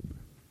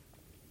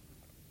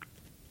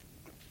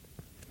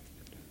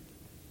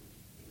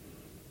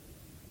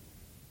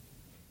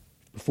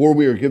 Before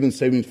we are given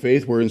saving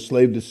faith, we're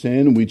enslaved to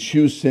sin. We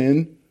choose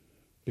sin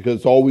because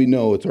it's all we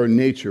know. It's our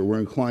nature. We're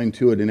inclined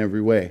to it in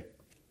every way.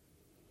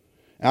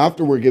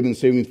 After we're given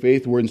saving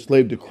faith, we're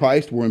enslaved to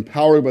Christ. We're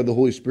empowered by the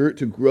Holy Spirit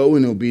to grow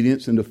in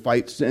obedience and to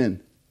fight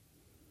sin.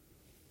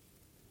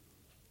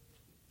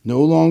 We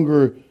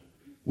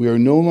are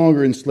no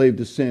longer enslaved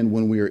to sin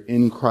when we are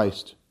in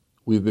Christ.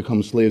 We've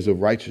become slaves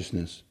of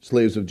righteousness,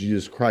 slaves of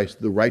Jesus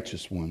Christ, the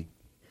righteous one.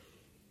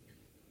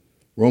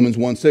 Romans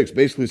 1:6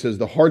 basically says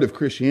the heart of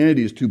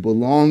Christianity is to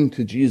belong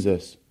to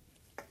Jesus.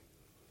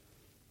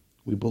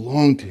 We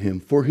belong to him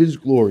for his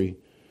glory.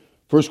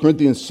 1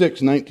 Corinthians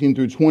 6, 19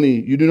 through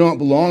 20, you do not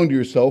belong to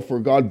yourself, for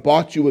God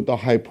bought you with a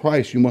high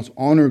price. You must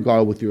honor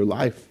God with your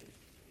life.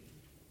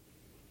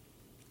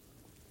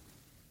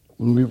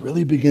 When we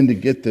really begin to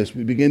get this,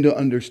 we begin to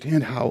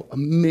understand how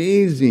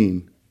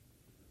amazing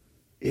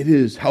it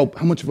is, how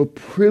much of a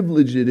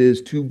privilege it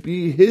is to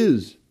be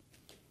his.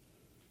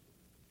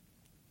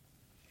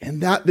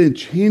 And that then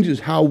changes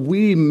how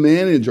we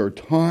manage our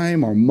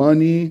time, our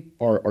money,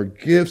 our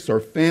gifts, our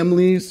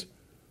families.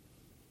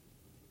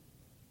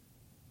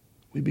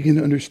 We begin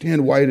to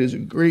understand why it is a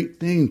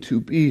great thing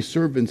to be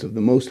servants of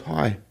the Most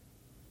High.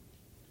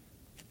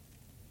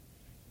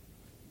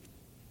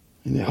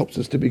 And it helps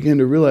us to begin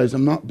to realize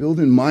I'm not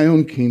building my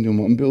own kingdom.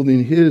 I'm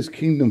building his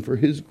kingdom for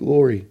his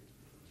glory.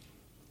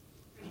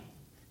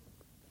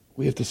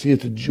 We have to see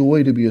it's a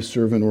joy to be a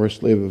servant or a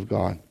slave of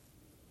God.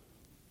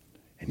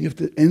 And you have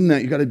to end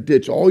that. You got to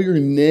ditch all your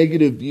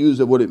negative views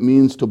of what it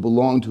means to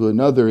belong to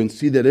another and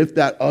see that if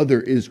that other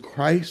is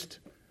Christ,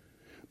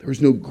 there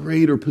is no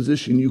greater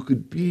position you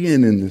could be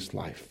in this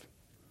life.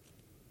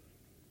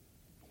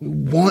 We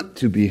want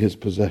to be his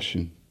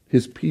possession,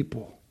 his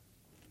people.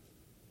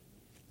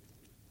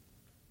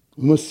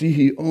 We must see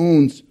he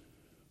owns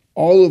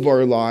all of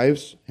our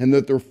lives and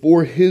that they're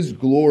for his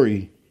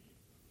glory.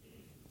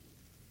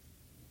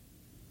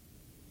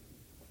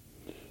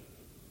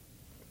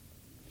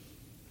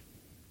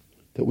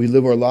 That we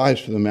live our lives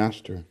for the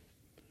Master.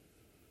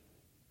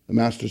 The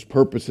Master's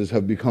purposes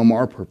have become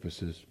our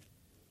purposes.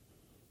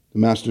 The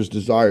Master's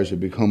desires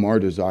have become our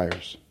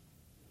desires.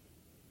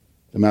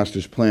 The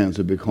Master's plans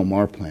have become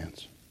our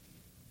plans.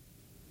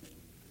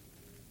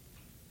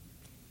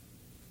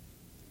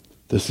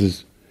 This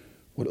is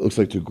what it looks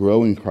like to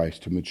grow in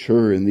Christ, to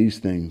mature in these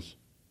things.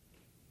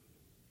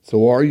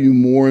 So are you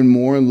more and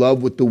more in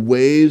love with the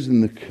ways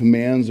and the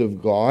commands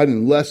of God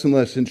and less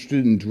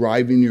interested in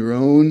driving your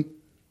own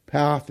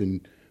path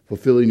and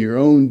fulfilling your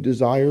own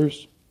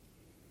desires?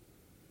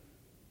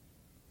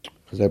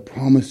 Because I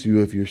promise you,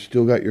 if you've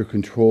still got your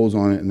controls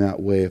on it in that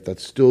way, if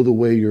that's still the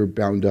way you're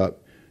bound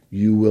up,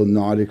 you will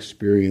not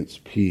experience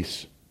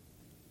peace.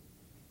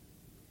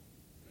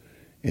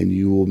 And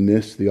you will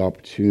miss the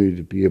opportunity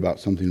to be about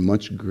something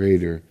much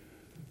greater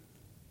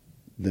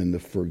than the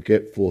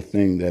forgetful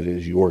thing that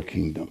is your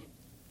kingdom.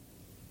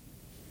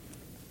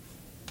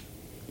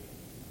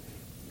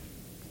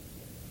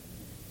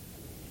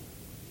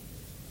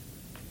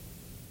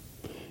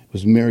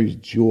 was Mary's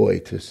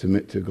joy to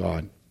submit to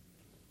God.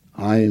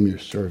 I am your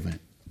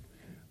servant.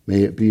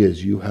 May it be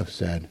as you have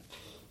said.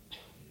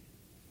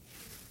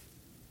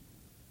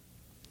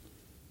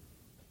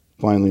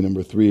 Finally,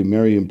 number 3,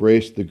 Mary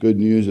embraced the good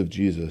news of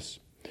Jesus.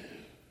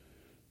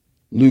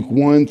 Luke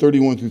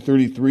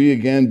 1:31-33,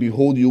 again,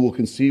 behold, you will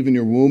conceive in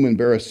your womb and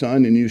bear a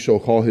son, and you shall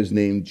call his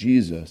name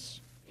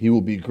Jesus. He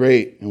will be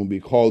great and will be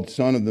called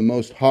Son of the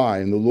Most High,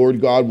 and the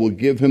Lord God will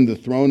give him the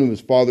throne of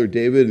his father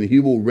David, and he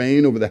will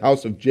reign over the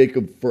house of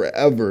Jacob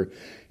forever,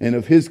 and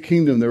of his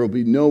kingdom there will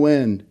be no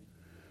end.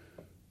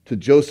 To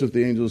Joseph,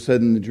 the angel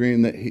said in the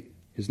dream that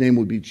his name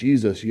would be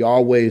Jesus,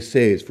 Yahweh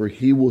saves, for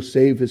he will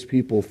save his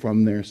people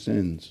from their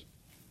sins.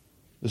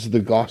 This is the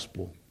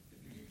gospel.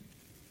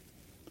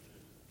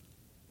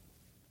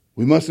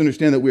 We must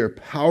understand that we are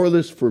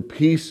powerless for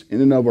peace in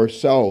and of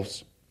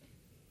ourselves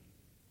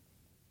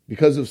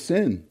because of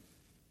sin.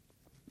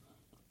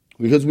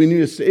 Because we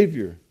need a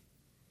Savior.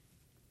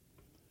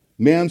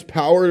 Man's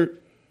power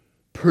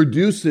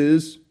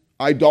produces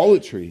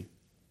idolatry.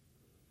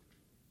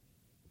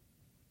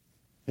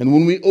 And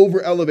when we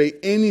over-elevate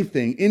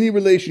anything, any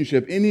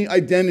relationship, any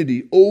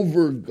identity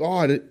over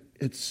God,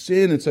 it's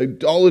sin, it's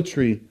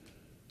idolatry.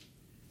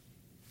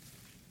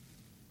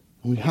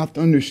 And we have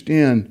to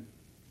understand,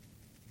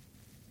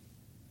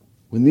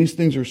 when these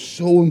things are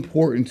so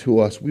important to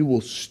us, we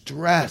will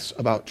stress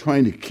about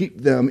trying to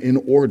keep them in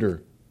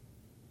order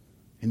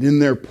and in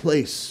their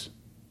place,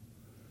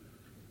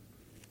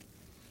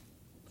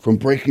 from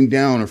breaking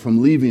down or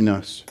from leaving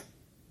us.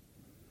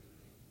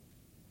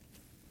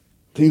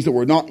 Things that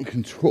we're not in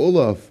control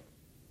of.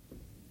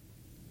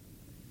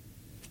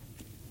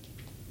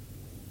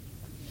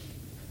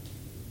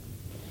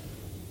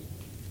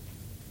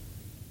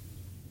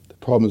 The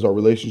problem is our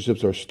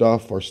relationships, our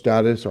stuff, our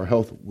status, our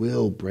health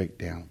will break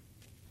down.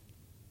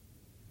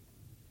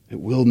 It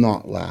will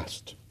not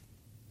last.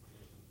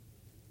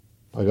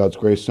 By God's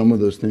grace, some of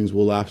those things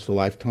will last a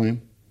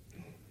lifetime,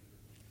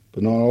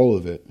 but not all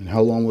of it. And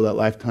how long will that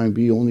lifetime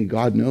be? Only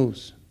God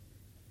knows.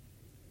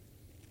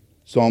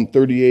 Psalm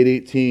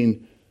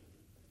 38:18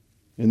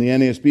 in the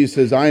NASB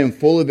says, I am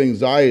full of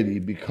anxiety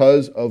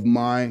because of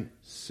my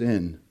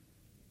sin.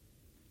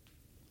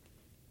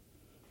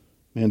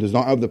 Man does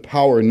not have the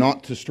power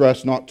not to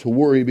stress, not to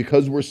worry,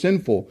 because we're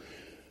sinful.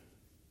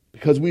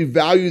 Because we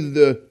value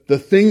the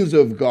things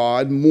of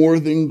God more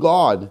than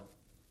God.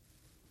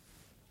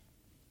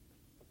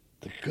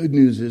 The good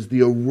news is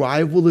the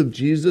arrival of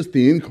Jesus,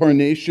 the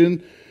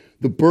incarnation,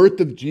 the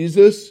birth of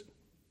Jesus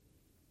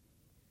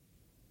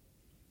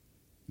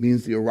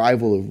means the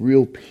arrival of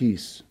real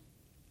peace.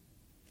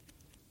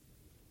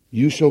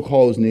 You shall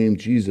call his name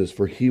Jesus,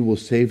 for he will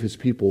save his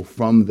people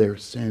from their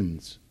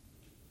sins.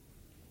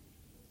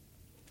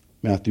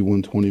 Matthew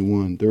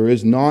 1:21. There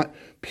is not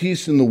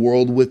peace in the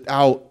world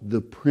without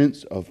the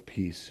Prince of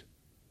Peace.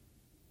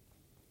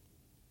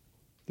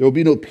 There will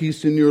be no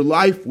peace in your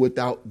life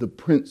without the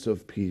Prince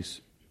of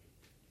Peace.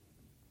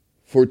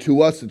 For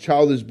to us a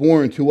child is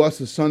born, to us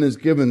a son is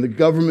given. The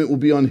government will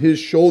be on his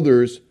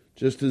shoulders,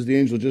 just as the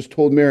angel just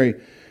told Mary,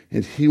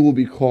 and he will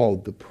be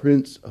called the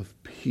Prince of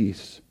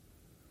Peace.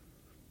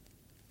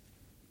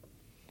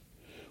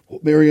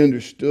 What Mary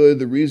understood,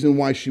 the reason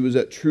why she was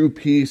at true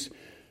peace,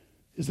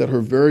 is that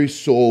her very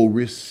soul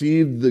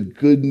received the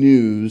good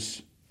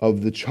news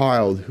of the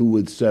child who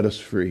would set us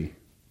free.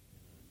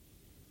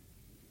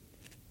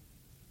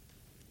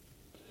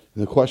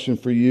 And the question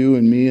for you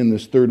and me in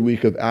this third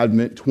week of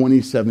Advent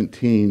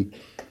 2017,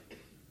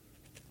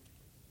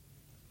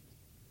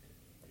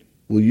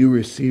 will you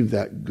receive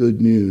that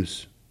good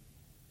news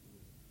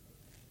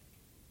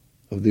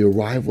of the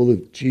arrival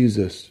of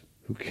Jesus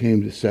who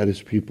came to set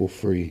his people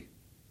free?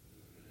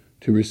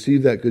 To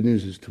receive that good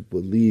news is to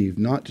believe,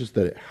 not just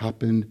that it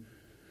happened,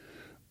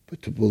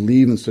 but to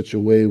believe in such a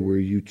way where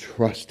you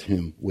trust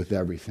him with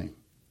everything.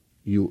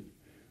 You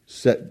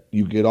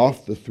get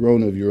off the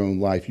throne of your own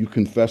life. You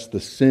confess the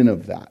sin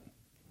of that.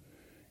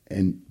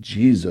 And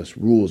Jesus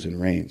rules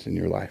and reigns in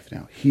your life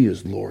now. He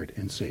is Lord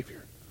and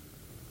Savior.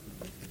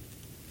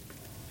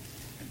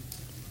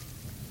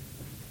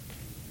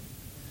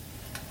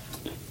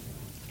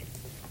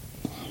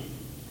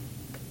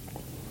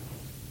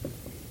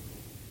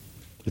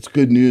 It's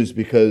good news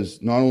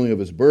because not only of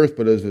his birth,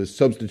 but of his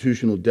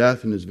substitutional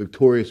death and his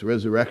victorious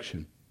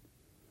resurrection.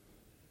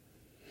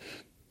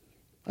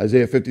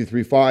 Isaiah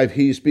 53:5,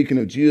 he, speaking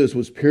of Jesus,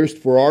 was pierced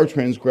for our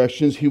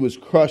transgressions. He was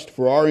crushed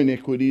for our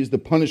iniquities. The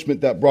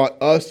punishment that brought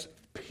us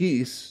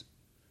peace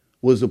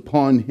was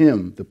upon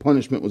him. The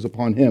punishment was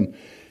upon him.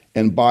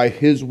 And by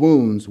his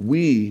wounds,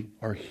 we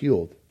are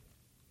healed.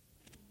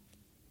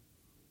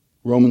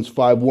 Romans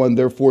 5:1,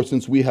 therefore,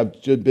 since we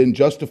have been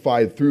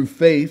justified through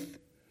faith,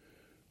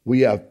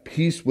 we have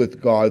peace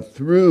with God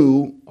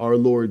through our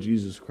Lord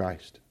Jesus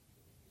Christ.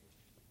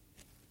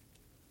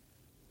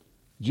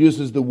 Jesus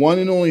is the one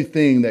and only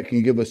thing that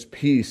can give us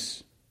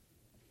peace,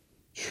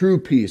 true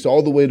peace,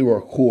 all the way to our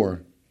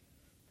core.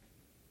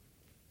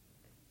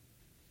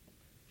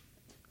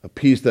 A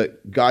peace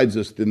that guides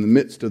us in the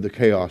midst of the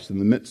chaos, in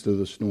the midst of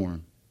the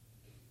storm.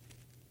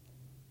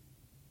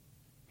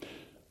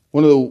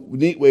 One of the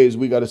neat ways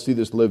we got to see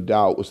this lived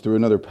out was through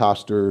another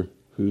pastor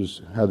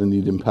who's had a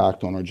neat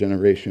impact on our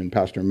generation,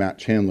 Pastor Matt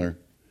Chandler.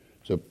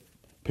 There's a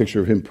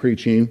picture of him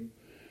preaching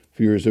a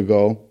few years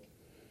ago.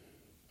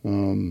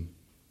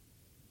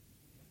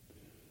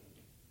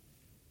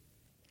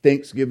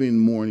 Thanksgiving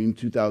morning,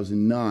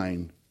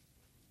 2009,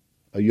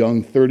 a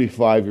young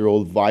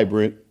 35-year-old,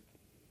 vibrant,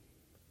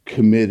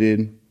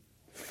 committed,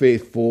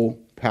 faithful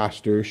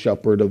pastor,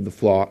 shepherd of the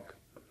flock,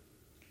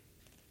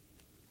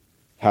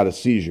 had a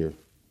seizure.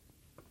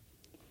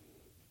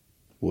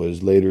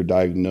 Was later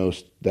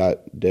diagnosed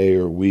that day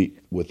or week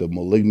with a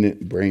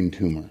malignant brain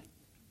tumor.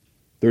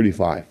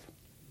 35.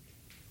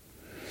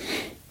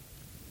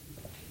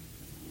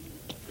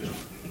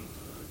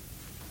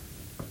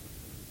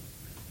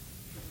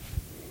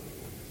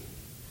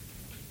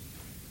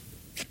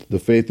 The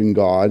faith in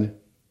God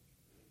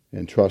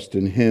and trust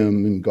in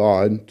Him and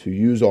God to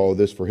use all of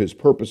this for His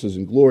purposes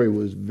and glory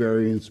was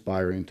very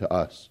inspiring to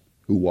us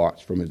who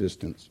watched from a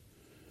distance.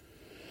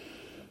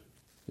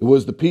 It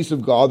was the peace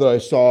of God that I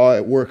saw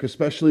at work,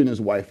 especially in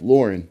his wife,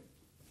 Lauren,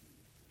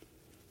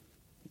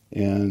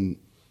 and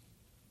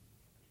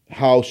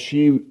how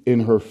she,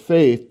 in her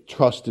faith,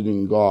 trusted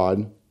in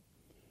God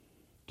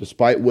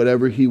despite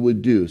whatever He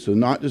would do. So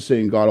not just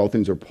saying, God, all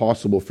things are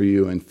possible for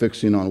you and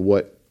fixing on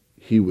what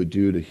He would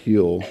do to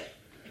heal,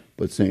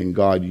 but saying,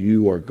 God,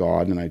 you are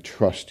God, and I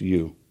trust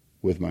you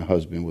with my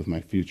husband, with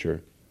my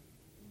future.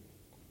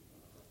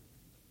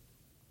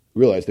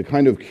 Realize the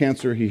kind of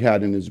cancer he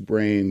had in his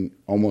brain,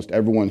 almost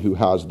everyone who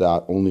has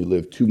that only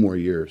lived 2 more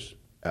years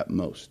at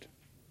most.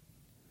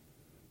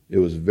 It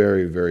was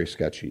very, very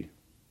sketchy.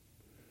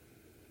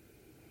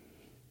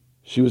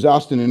 She was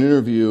asked in an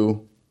interview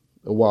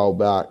a while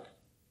back,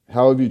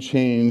 how have you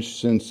changed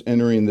since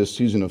entering this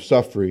season of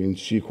suffering?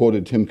 She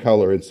quoted Tim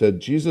Keller and said,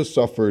 Jesus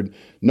suffered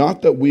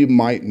not that we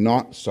might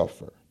not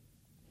suffer,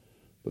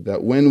 but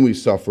that when we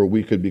suffer,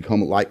 we could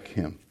become like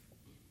Him.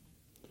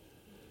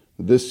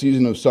 This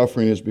season of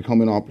suffering has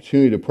become an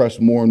opportunity to press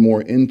more and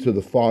more into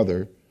the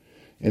Father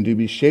and to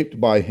be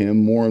shaped by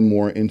Him more and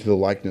more into the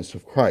likeness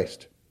of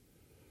Christ.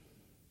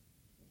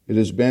 It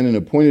has been an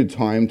appointed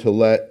time to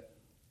let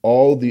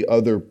all the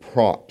other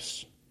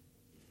props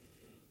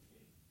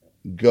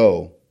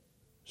go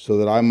so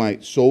that I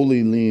might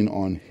solely lean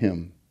on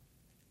Him.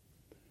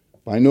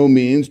 By no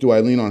means do I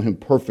lean on Him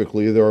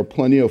perfectly. There are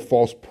plenty of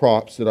false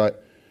props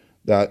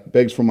that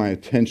begs for my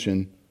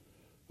attention,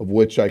 of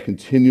which I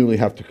continually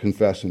have to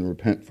confess and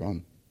repent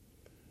from.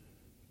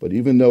 But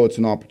even though it's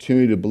an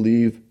opportunity to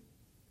believe,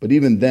 but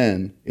even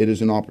then, it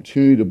is an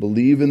opportunity to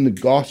believe in the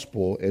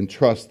gospel and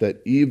trust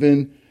that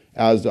even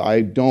as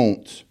I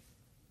don't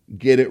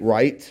get it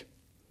right,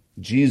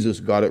 Jesus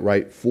got it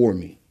right for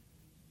me.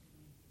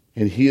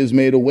 And He has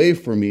made a way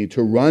for me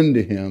to run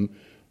to Him,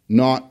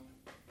 not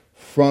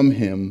from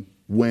Him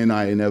when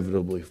I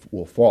inevitably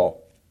will fall.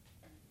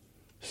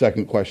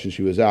 Second question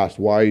she was asked,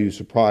 why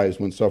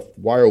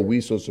are we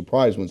so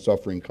surprised when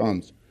suffering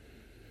comes?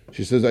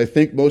 She says, I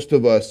think most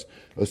of us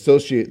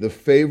associate the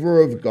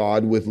favor of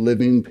God with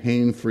living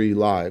pain-free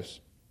lives.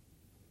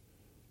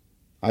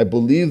 I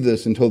believed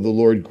this until the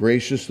Lord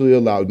graciously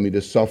allowed me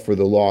to suffer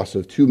the loss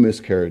of 2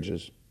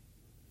 miscarriages.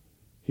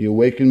 He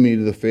awakened me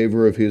to the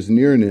favor of His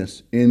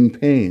nearness in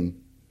pain,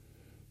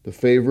 the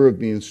favor of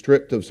being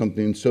stripped of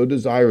something so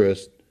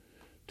desirous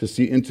to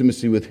see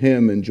intimacy with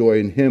Him and joy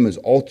in Him as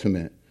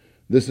ultimate.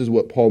 This is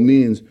what Paul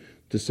means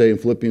to say in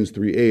Philippians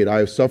 3:8, I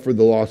have suffered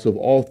the loss of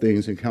all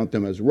things and count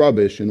them as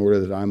rubbish in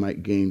order that I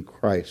might gain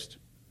Christ.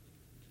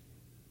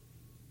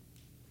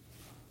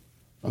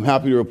 I'm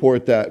happy to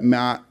report that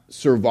Matt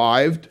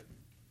survived,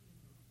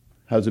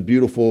 has a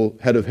beautiful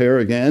head of hair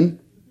again,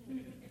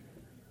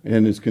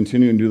 and is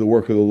continuing to do the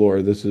work of the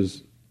Lord. This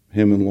is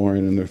him and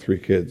Lauren and their 3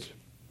 kids.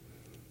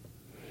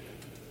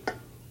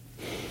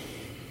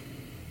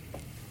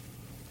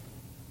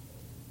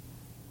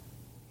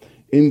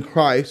 In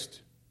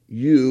Christ,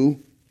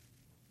 you,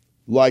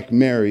 like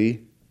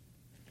Mary,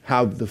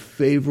 have the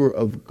favor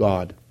of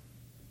God.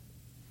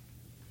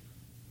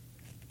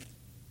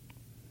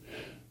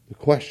 The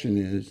question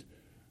is,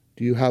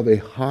 do you have a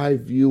high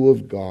view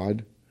of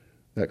God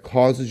that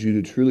causes you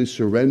to truly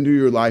surrender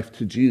your life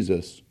to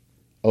Jesus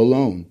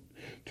alone,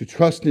 to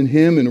trust in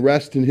Him and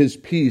rest in His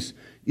peace,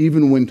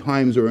 even when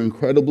times are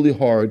incredibly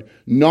hard,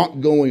 not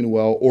going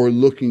well, or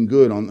looking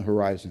good on the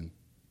horizon?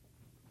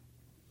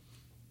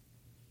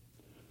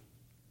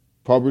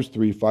 Proverbs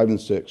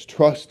 3:5-6.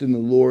 Trust in the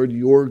Lord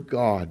your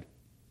God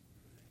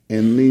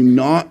and lean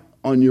not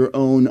on your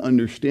own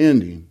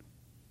understanding.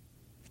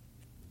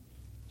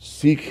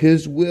 Seek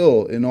His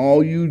will in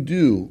all you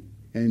do,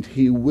 and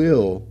He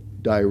will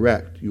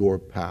direct your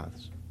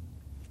paths.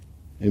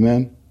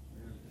 Amen?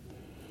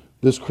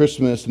 This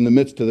Christmas, in the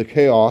midst of the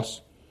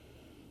chaos,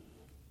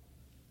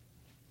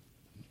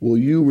 will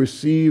you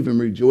receive and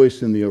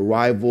rejoice in the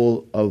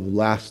arrival of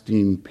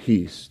lasting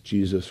peace,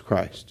 Jesus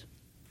Christ?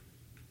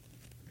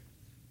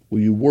 Will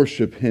you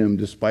worship Him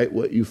despite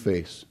what you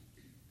face?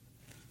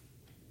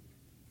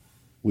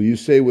 Will you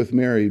say with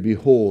Mary,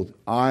 behold,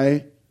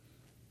 I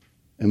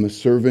am a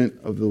servant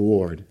of the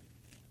Lord.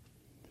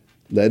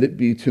 let it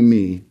be to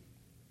me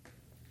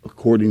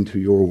according to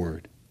your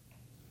word.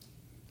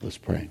 Let's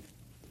pray.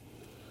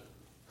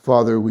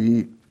 Father,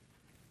 we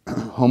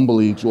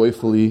humbly,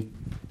 joyfully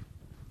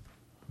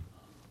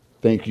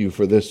thank you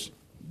for this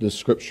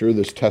scripture,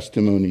 this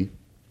testimony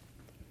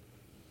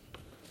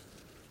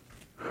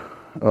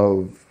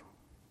of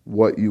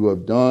what you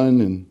have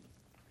done and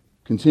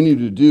continue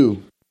to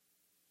do.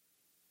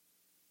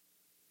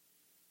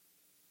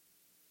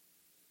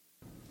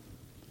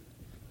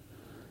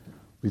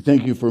 We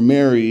thank you for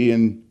Mary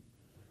and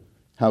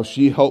how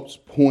she helps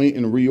point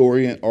and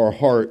reorient our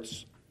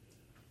hearts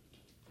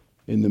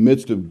in the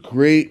midst of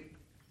great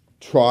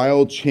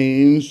trial,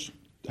 change,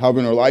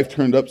 having our life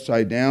turned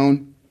upside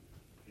down,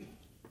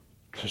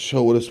 to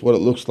show us what it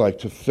looks like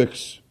to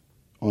fix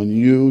on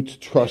you, to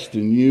trust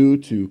in you,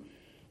 to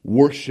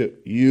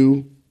worship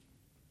you,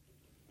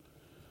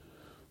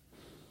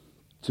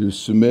 to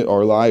submit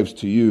our lives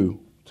to you,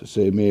 to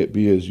say, may it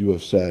be as you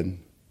have said.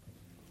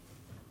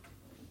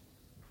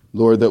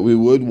 Lord, that we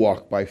would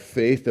walk by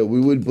faith, that we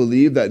would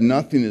believe that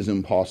nothing is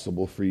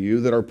impossible for you,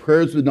 that our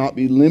prayers would not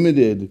be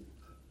limited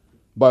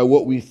by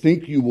what we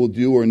think you will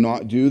do or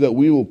not do, that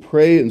we will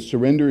pray and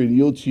surrender and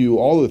yield to you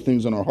all the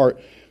things on our heart,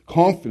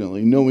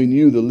 confidently knowing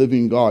you, the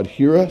living God,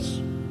 hear us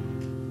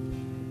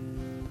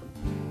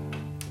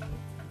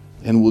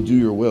and will do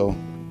your will.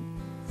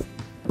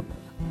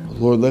 But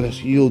Lord, let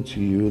us yield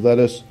to you. Let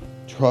us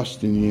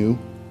trust in you.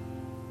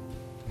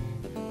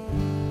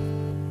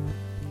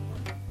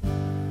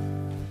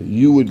 That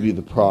you would be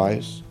the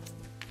prize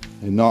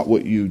and not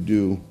what you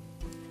do.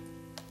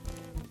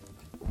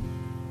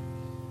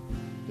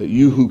 That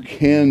you who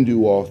can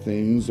do all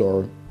things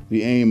are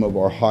the aim of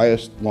our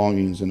highest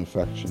longings and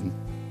affection.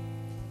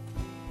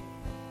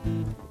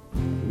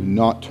 We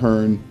not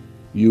turn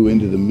you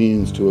into the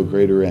means to a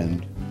greater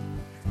end.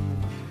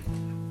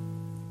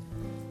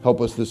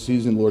 Help us this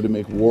season, Lord, to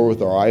make war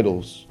with our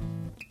idols,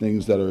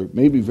 things that are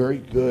maybe very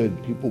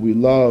good, people we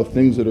love,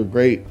 things that are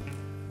great,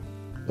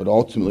 but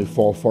ultimately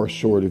fall far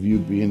short of you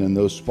being in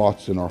those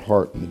spots in our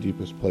heart in the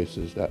deepest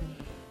places, that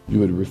you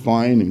would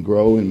refine and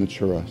grow and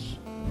mature us.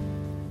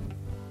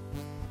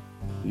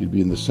 You'd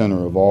be in the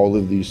center of all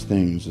of these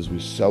things as we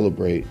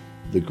celebrate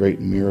the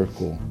great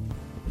miracle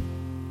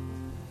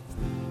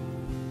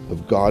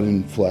of God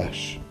in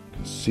flesh,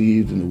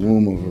 conceived in the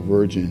womb of a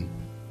virgin,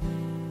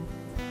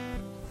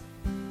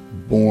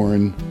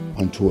 born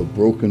unto a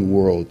broken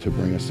world to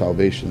bring a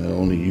salvation that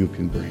only you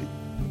can bring.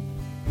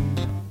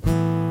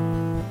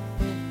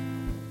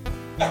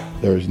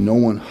 There is no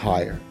one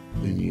higher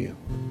than you.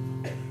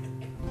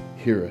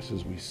 Hear us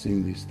as we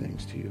sing these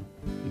things to you.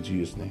 In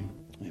Jesus' name.